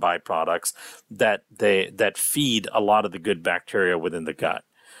fermentation byproducts that feed a lot of the good bacteria within the gut.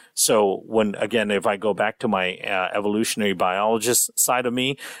 So if I go back to my evolutionary biologist side of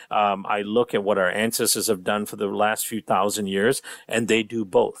me, I look at what our ancestors have done for the last few thousand years, and they do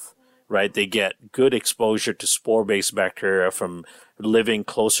both. Right? They get good exposure to spore-based bacteria from living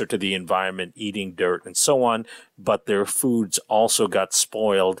closer to the environment, eating dirt, and so on. But their foods also got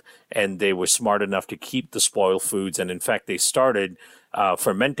spoiled, and they were smart enough to keep the spoiled foods. And in fact, they started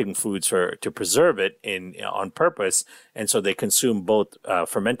fermenting foods to preserve it on purpose. And so they consume both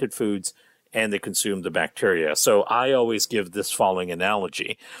fermented foods and they consume the bacteria. So I always give this following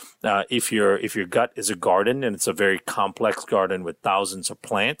analogy. If your gut is a garden, and it's a very complex garden with thousands of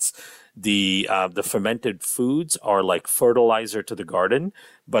plants, the fermented foods are like fertilizer to the garden,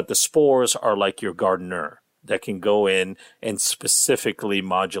 but the spores are like your gardener that can go in and specifically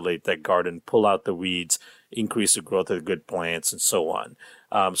modulate that garden, pull out the weeds, increase the growth of the good plants, and so on.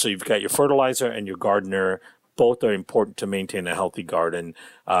 So you've got your fertilizer and your gardener. Both are important to maintain a healthy garden,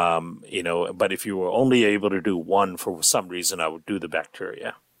 but if you were only able to do one for some reason, I would do the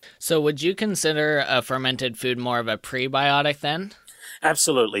bacteria. So would you consider a fermented food more of a prebiotic then?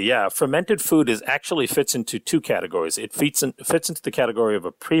 Absolutely, yeah. Fermented food actually fits into 2 categories. It fits into the category of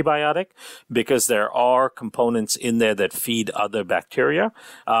a prebiotic because there are components in there that feed other bacteria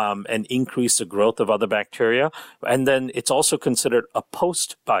and increase the growth of other bacteria. And then it's also considered a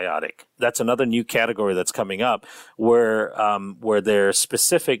postbiotic. That's another new category that's coming up where there are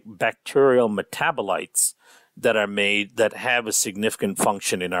specific bacterial metabolites that are made that have a significant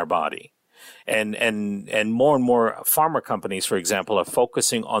function in our body. And more pharma companies, for example, are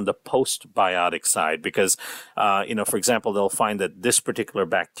focusing on the postbiotic side because, for example, they'll find that this particular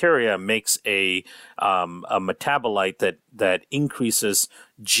bacteria makes a metabolite that increases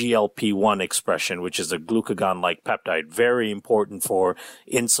GLP-1 expression, which is a glucagon-like peptide, very important for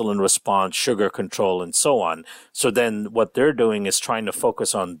insulin response, sugar control, and so on. So then what they're doing is trying to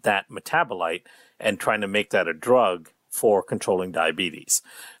focus on that metabolite and trying to make that a drug for controlling diabetes.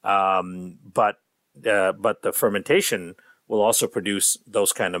 But the fermentation will also produce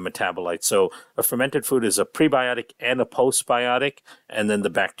those kind of metabolites. So a fermented food is a prebiotic and a postbiotic, and then the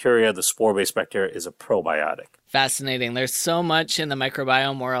bacteria, the spore-based bacteria, is a probiotic. Fascinating. There's so much in the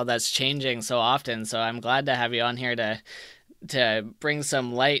microbiome world that's changing so often, so I'm glad to have you on here to bring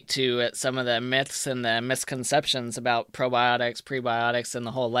some light to some of the myths and the misconceptions about probiotics, prebiotics, and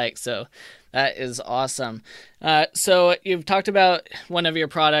the whole like. So that is awesome. So you've talked about one of your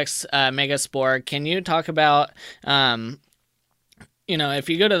products, Megaspore. Can you talk about, if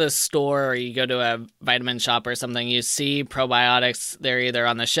you go to the store or you go to a vitamin shop or something, you see probiotics, they're either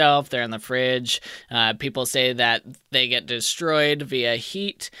on the shelf, they're in the fridge. People say that they get destroyed via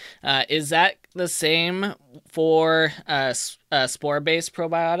heat. Is that the same for spore-based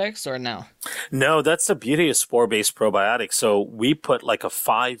probiotics or no? No, that's the beauty of spore-based probiotics. So we put like a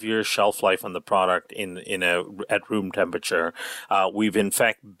 5-year shelf life on the product at room temperature. We've in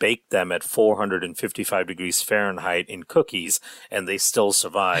fact baked them at 455 degrees Fahrenheit in cookies, and they still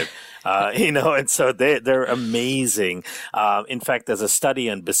survive. And so they're amazing. In fact, there's a study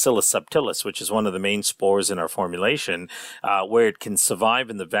on Bacillus subtilis, which is one of the main spores in our formulation, where it can survive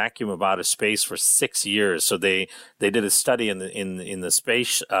in the vacuum of outer space for 6 years. So they did a study in the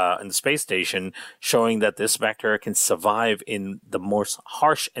space station showing that this bacteria can survive in the most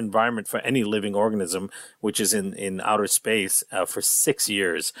harsh environment for any living organism, which is in outer space, for 6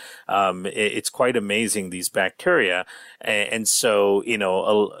 years. It's quite amazing, these bacteria, and so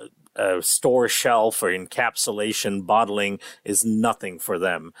a store shelf or encapsulation bottling is nothing for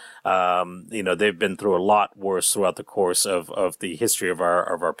them. They've been through a lot worse throughout the course of the history of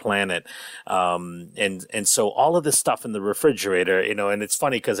our planet. And so all of this stuff in the refrigerator, and it's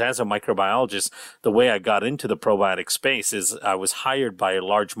funny because as a microbiologist, the way I got into the probiotic space is I was hired by a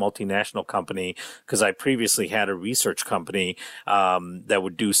large multinational company because I previously had a research company, that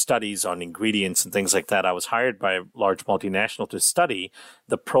would do studies on ingredients and things like that. I was hired by a large multinational to study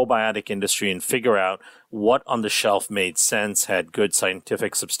the probiotic industry and figure out what on the shelf made sense, had good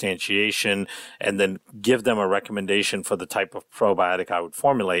scientific substantiation, and then give them a recommendation for the type of probiotic I would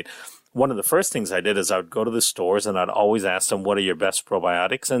formulate. One of the first things I did is I would go to the stores and I'd always ask them, what are your best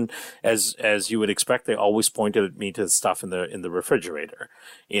probiotics? And as you would expect, they always pointed me to the stuff in the refrigerator,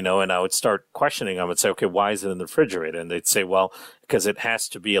 and I would start questioning them and say, okay, why is it in the refrigerator? And they'd say, well, because it has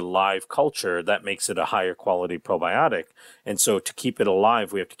to be a live culture. That makes it a higher quality probiotic. And so to keep it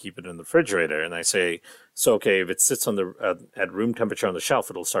alive, we have to keep it in the refrigerator. And I say, so, okay, if it sits on at room temperature on the shelf,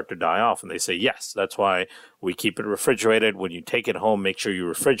 it'll start to die off. And they say, yes, that's why we keep it refrigerated. When you take it home, make sure you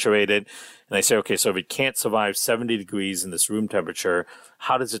refrigerate it. And I say, okay, so if it can't survive 70 degrees in this room temperature,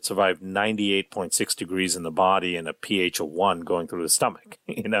 how does it survive 98.6 degrees in the body and a pH of 1 going through the stomach?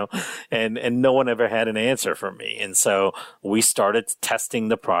 And no one ever had an answer for me. And so we started testing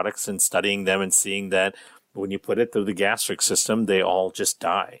the products and studying them and seeing that when you put it through the gastric system, they all just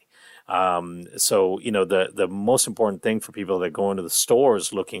die. So the most important thing for people that go into the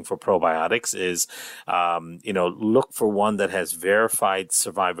stores looking for probiotics is, look for one that has verified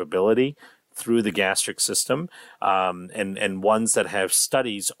survivability through the gastric system, and ones that have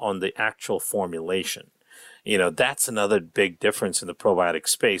studies on the actual formulation. That's another big difference in the probiotic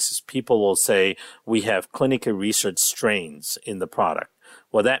space is people will say we have clinical research strains in the product.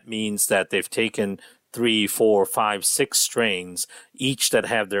 Well, that means that they've taken 3, 4, 5, 6 strains, each that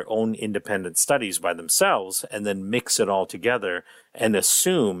have their own independent studies by themselves, and then mix it all together and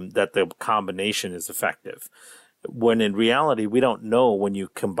assume that the combination is effective. When in reality, we don't know when you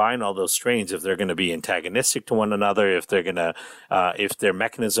combine all those strains if they're going to be antagonistic to one another, if they're going to, if their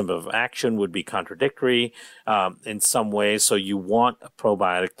mechanism of action would be contradictory in some way. So you want a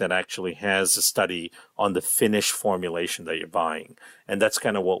probiotic that actually has a study on the finished formulation that you're buying, and that's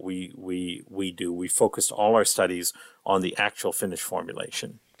kind of what we do. We focused all our studies on the actual finished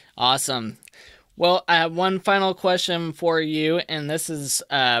formulation. Awesome. Well, I have one final question for you, and this is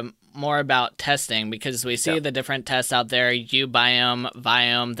more about testing, because we see the different tests out there. Ubiome,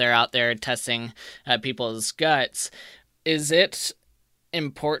 Viome, they're out there testing people's guts. Is it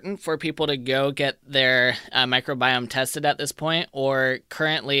important for people to go get their microbiome tested at this point, or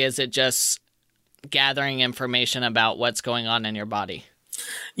currently is it just gathering information about what's going on in your body?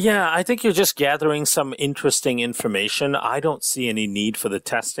 Yeah, I think you're just gathering some interesting information. I don't see any need for the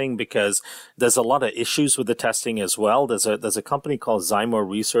testing because there's a lot of issues with the testing as well. There's a company called Zymo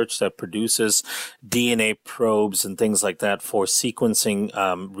Research that produces DNA probes and things like that for sequencing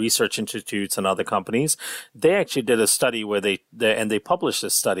research institutes and other companies. They actually did a study where they published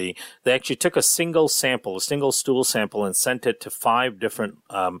this study. They actually took a single stool sample, and sent it to 5 different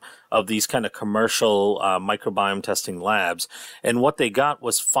of these kind of commercial microbiome testing labs. And what they got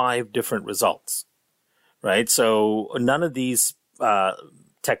was 5 different results, right? So none of these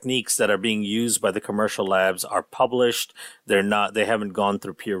techniques that are being used by the commercial labs are published. They haven't gone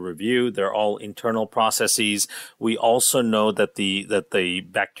through peer review. They're all internal processes. We also know that the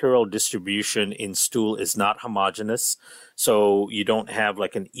bacterial distribution in stool is not homogeneous. So you don't have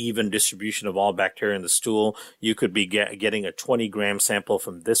like an even distribution of all bacteria in the stool. You could be getting a 20-gram sample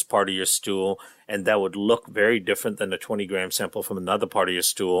from this part of your stool, and that would look very different than a 20-gram sample from another part of your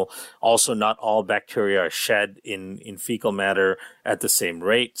stool. Also, not all bacteria are shed in fecal matter at the same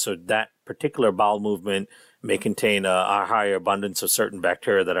rate. So that particular bowel movement may contain a higher abundance of certain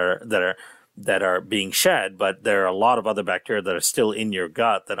bacteria that are being shed, but there are a lot of other bacteria that are still in your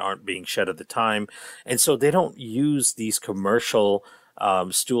gut that aren't being shed at the time. And so they don't use these commercial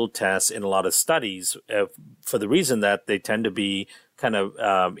stool tests in a lot of studies for the reason that they tend to be kind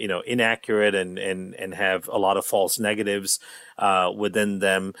of inaccurate and have a lot of false negatives within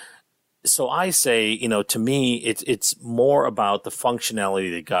them. So I say, to me, it's more about the functionality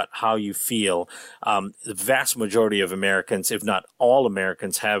of the gut, how you feel. The vast majority of Americans, if not all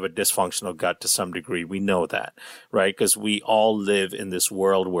Americans, have a dysfunctional gut to some degree. We know that, right? Because we all live in this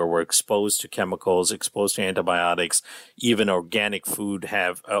world where we're exposed to chemicals, exposed to antibiotics. Even organic foods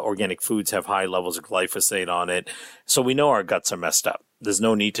have high levels of glyphosate on it. So we know our guts are messed up. There's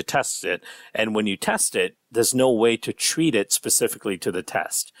no need to test it. And when you test it, there's no way to treat it specifically to the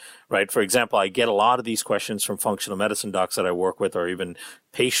test, right? For example, I get a lot of these questions from functional medicine docs that I work with, or even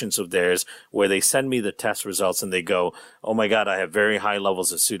patients of theirs, where they send me the test results and they go, oh my God, I have very high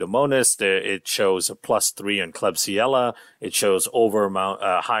levels of Pseudomonas. It shows a +3 on Klebsiella. It shows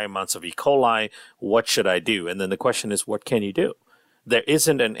high amounts of E. coli. What should I do? And then the question is, what can you do? There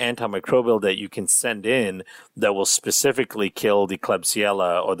isn't an antimicrobial that you can send in that will specifically kill the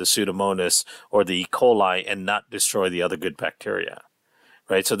Klebsiella or the Pseudomonas or the E. coli and not destroy the other good bacteria,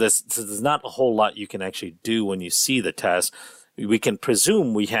 right? So there's not a whole lot you can actually do when you see the test. We can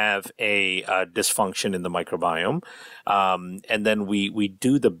presume we have a dysfunction in the microbiome, and then we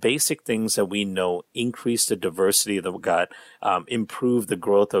do the basic things that we know: increase the diversity of the gut, improve the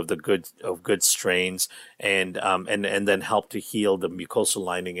growth of good strains, and then help to heal the mucosal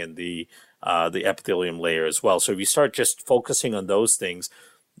lining and the epithelium layer as well. So if you start just focusing on those things,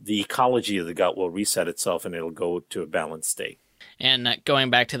 the ecology of the gut will reset itself and it'll go to a balanced state. And going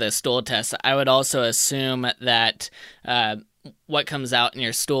back to the stool test, I would also assume that what comes out in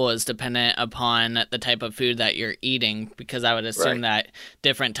your stool is dependent upon the type of food that you're eating, because I would assume that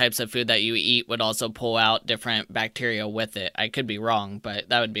different types of food that you eat would also pull out different bacteria with it. I could be wrong, but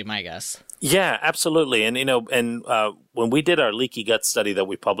that would be my guess. Yeah, absolutely. And, when we did our leaky gut study that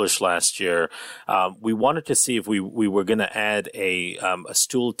we published last year, we wanted to see if we were going to add a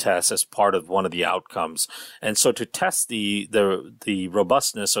stool test as part of one of the outcomes. And so to test the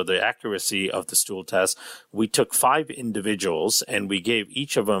robustness or the accuracy of the stool test, we took 5 individuals and we gave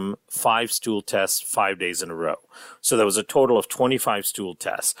each of them 5 stool tests 5 days in a row. So there was a total of 25 stool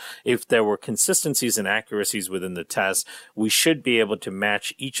tests. If there were consistencies and accuracies within the test, we should be able to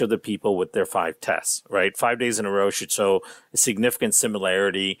match each of the people with their 5 tests, right? 5 days in a row should show a significant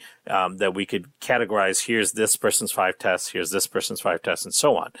similarity that we could categorize. Here's this person's 5 tests, here's this person's 5 tests, and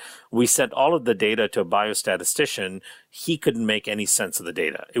so on. We sent all of the data to a biostatistician. He couldn't make any sense of the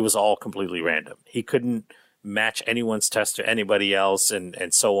data. It was all completely random. He couldn't match anyone's test to anybody else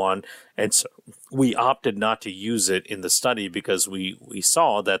and so on. And so we opted not to use it in the study because we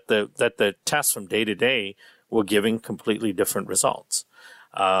saw that the tests from day to day were giving completely different results.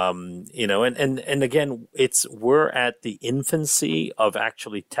 And again, we're at the infancy of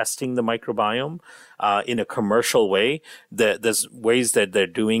actually testing the microbiome in a commercial way. There's ways that they're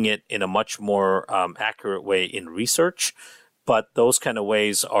doing it in a much more accurate way in research, but those kind of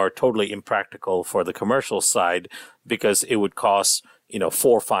ways are totally impractical for the commercial side because it would cost $4,000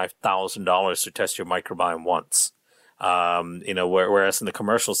 or $5,000 to test your microbiome once. Whereas in the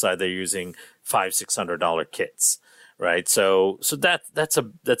commercial side they're using $500-$600 kits. Right. So that's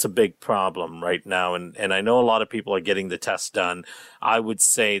a big problem right now. And I know a lot of people are getting the test done. I would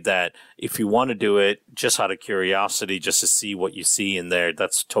say that if you want to do it just out of curiosity, just to see what you see in there,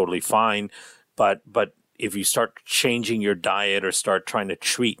 that's totally fine. but if you start changing your diet or start trying to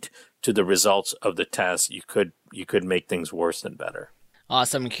treat to the results of the test, you could make things worse than better.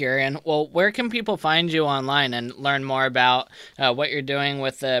 Awesome, Kieran. Well, where can people find you online and learn more about what you're doing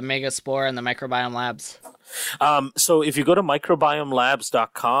with the Megaspore and the Microbiome Labs? So if you go to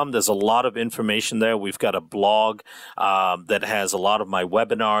microbiomelabs.com, there's a lot of information there. We've got a blog that has a lot of my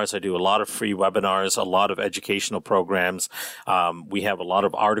webinars. I do a lot of free webinars, a lot of educational programs. We have a lot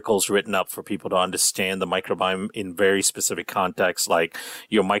of articles written up for people to understand the microbiome in very specific contexts, like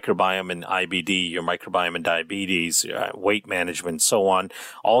your microbiome in IBD, your microbiome in diabetes, weight management, so on.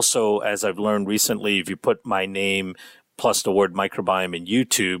 Also, as I've learned recently, if you put my name plus the word microbiome in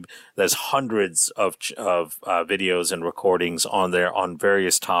YouTube, there's hundreds of videos and recordings on there on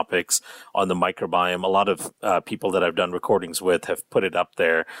various topics on the microbiome. A lot of people that I've done recordings with have put it up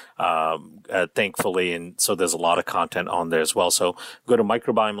there, thankfully, and so there's a lot of content on there as well. So go to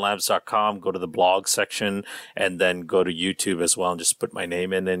microbiomelabs.com, go to the blog section, and then go to YouTube as well, and just put my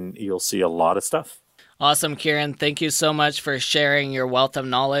name in, and you'll see a lot of stuff. Awesome, Kieran. Thank you so much for sharing your wealth of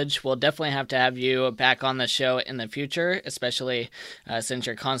knowledge. We'll definitely have to have you back on the show in the future, especially since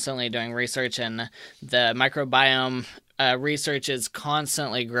you're constantly doing research and the microbiome research is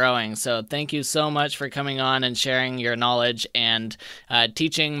constantly growing. So thank you so much for coming on and sharing your knowledge and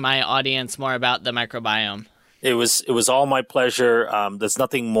teaching my audience more about the microbiome. It was all my pleasure. There's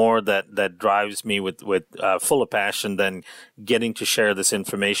nothing more that drives me with full of passion than getting to share this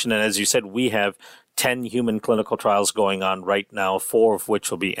information. And as you said, we have 10 human clinical trials going on right now, 4 of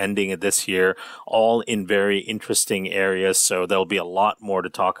which will be ending this year, all in very interesting areas. So there'll be a lot more to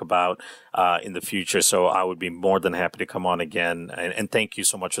talk about in the future. So I would be more than happy to come on again. And thank you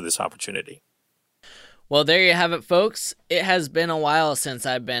so much for this opportunity. Well, there you have it, folks. It has been a while since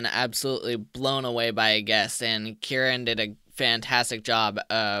I've been absolutely blown away by a guest, and Kieran did a fantastic job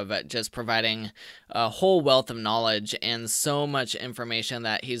of just providing a whole wealth of knowledge and so much information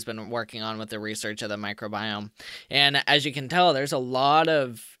that he's been working on with the research of the microbiome. And as you can tell, there's a lot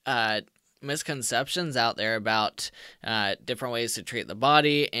of misconceptions out there about different ways to treat the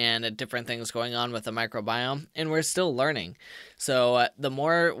body and different things going on with the microbiome, and we're still learning. So the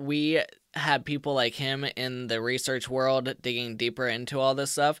more we have people like him in the research world digging deeper into all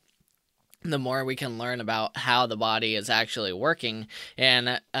this stuff, the more we can learn about how the body is actually working,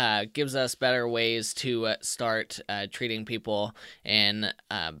 and gives us better ways to start treating people in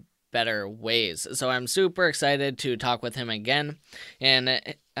better ways. So I'm super excited to talk with him again.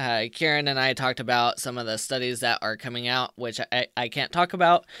 And Kieran and I talked about some of the studies that are coming out, which I can't talk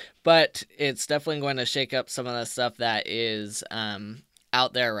about, but it's definitely going to shake up some of the stuff that is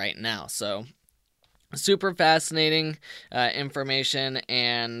out there right now. So super fascinating information,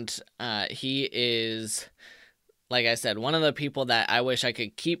 and he is, like I said, one of the people that I wish I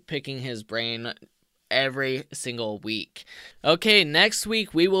could keep picking his brain every single week. Okay, next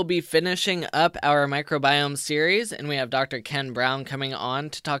week we will be finishing up our microbiome series, and we have Dr. Ken Brown coming on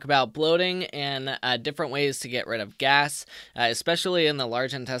to talk about bloating and different ways to get rid of gas, especially in the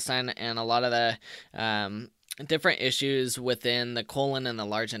large intestine and a lot of the different issues within the colon and the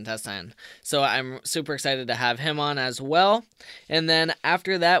large intestine. So I'm super excited to have him on as well. And then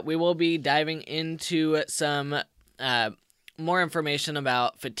after that, we will be diving into some more information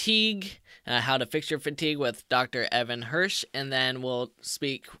about fatigue, how to fix your fatigue with Dr. Evan Hirsch, and then we'll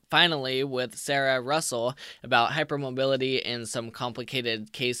speak finally with Sarah Russell about hypermobility in some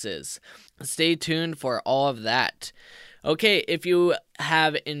complicated cases. Stay tuned for all of that. Okay, if you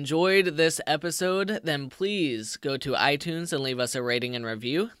have enjoyed this episode, then please go to iTunes and leave us a rating and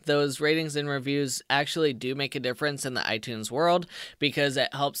review. Those ratings and reviews actually do make a difference in the iTunes world because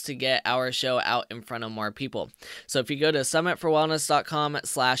it helps to get our show out in front of more people. So if you go to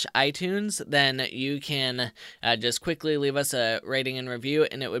summitforwellness.com/iTunes, then you can just quickly leave us a rating and review,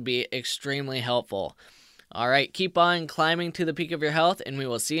 and it would be extremely helpful. All right, keep on climbing to the peak of your health, and we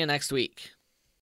will see you next week.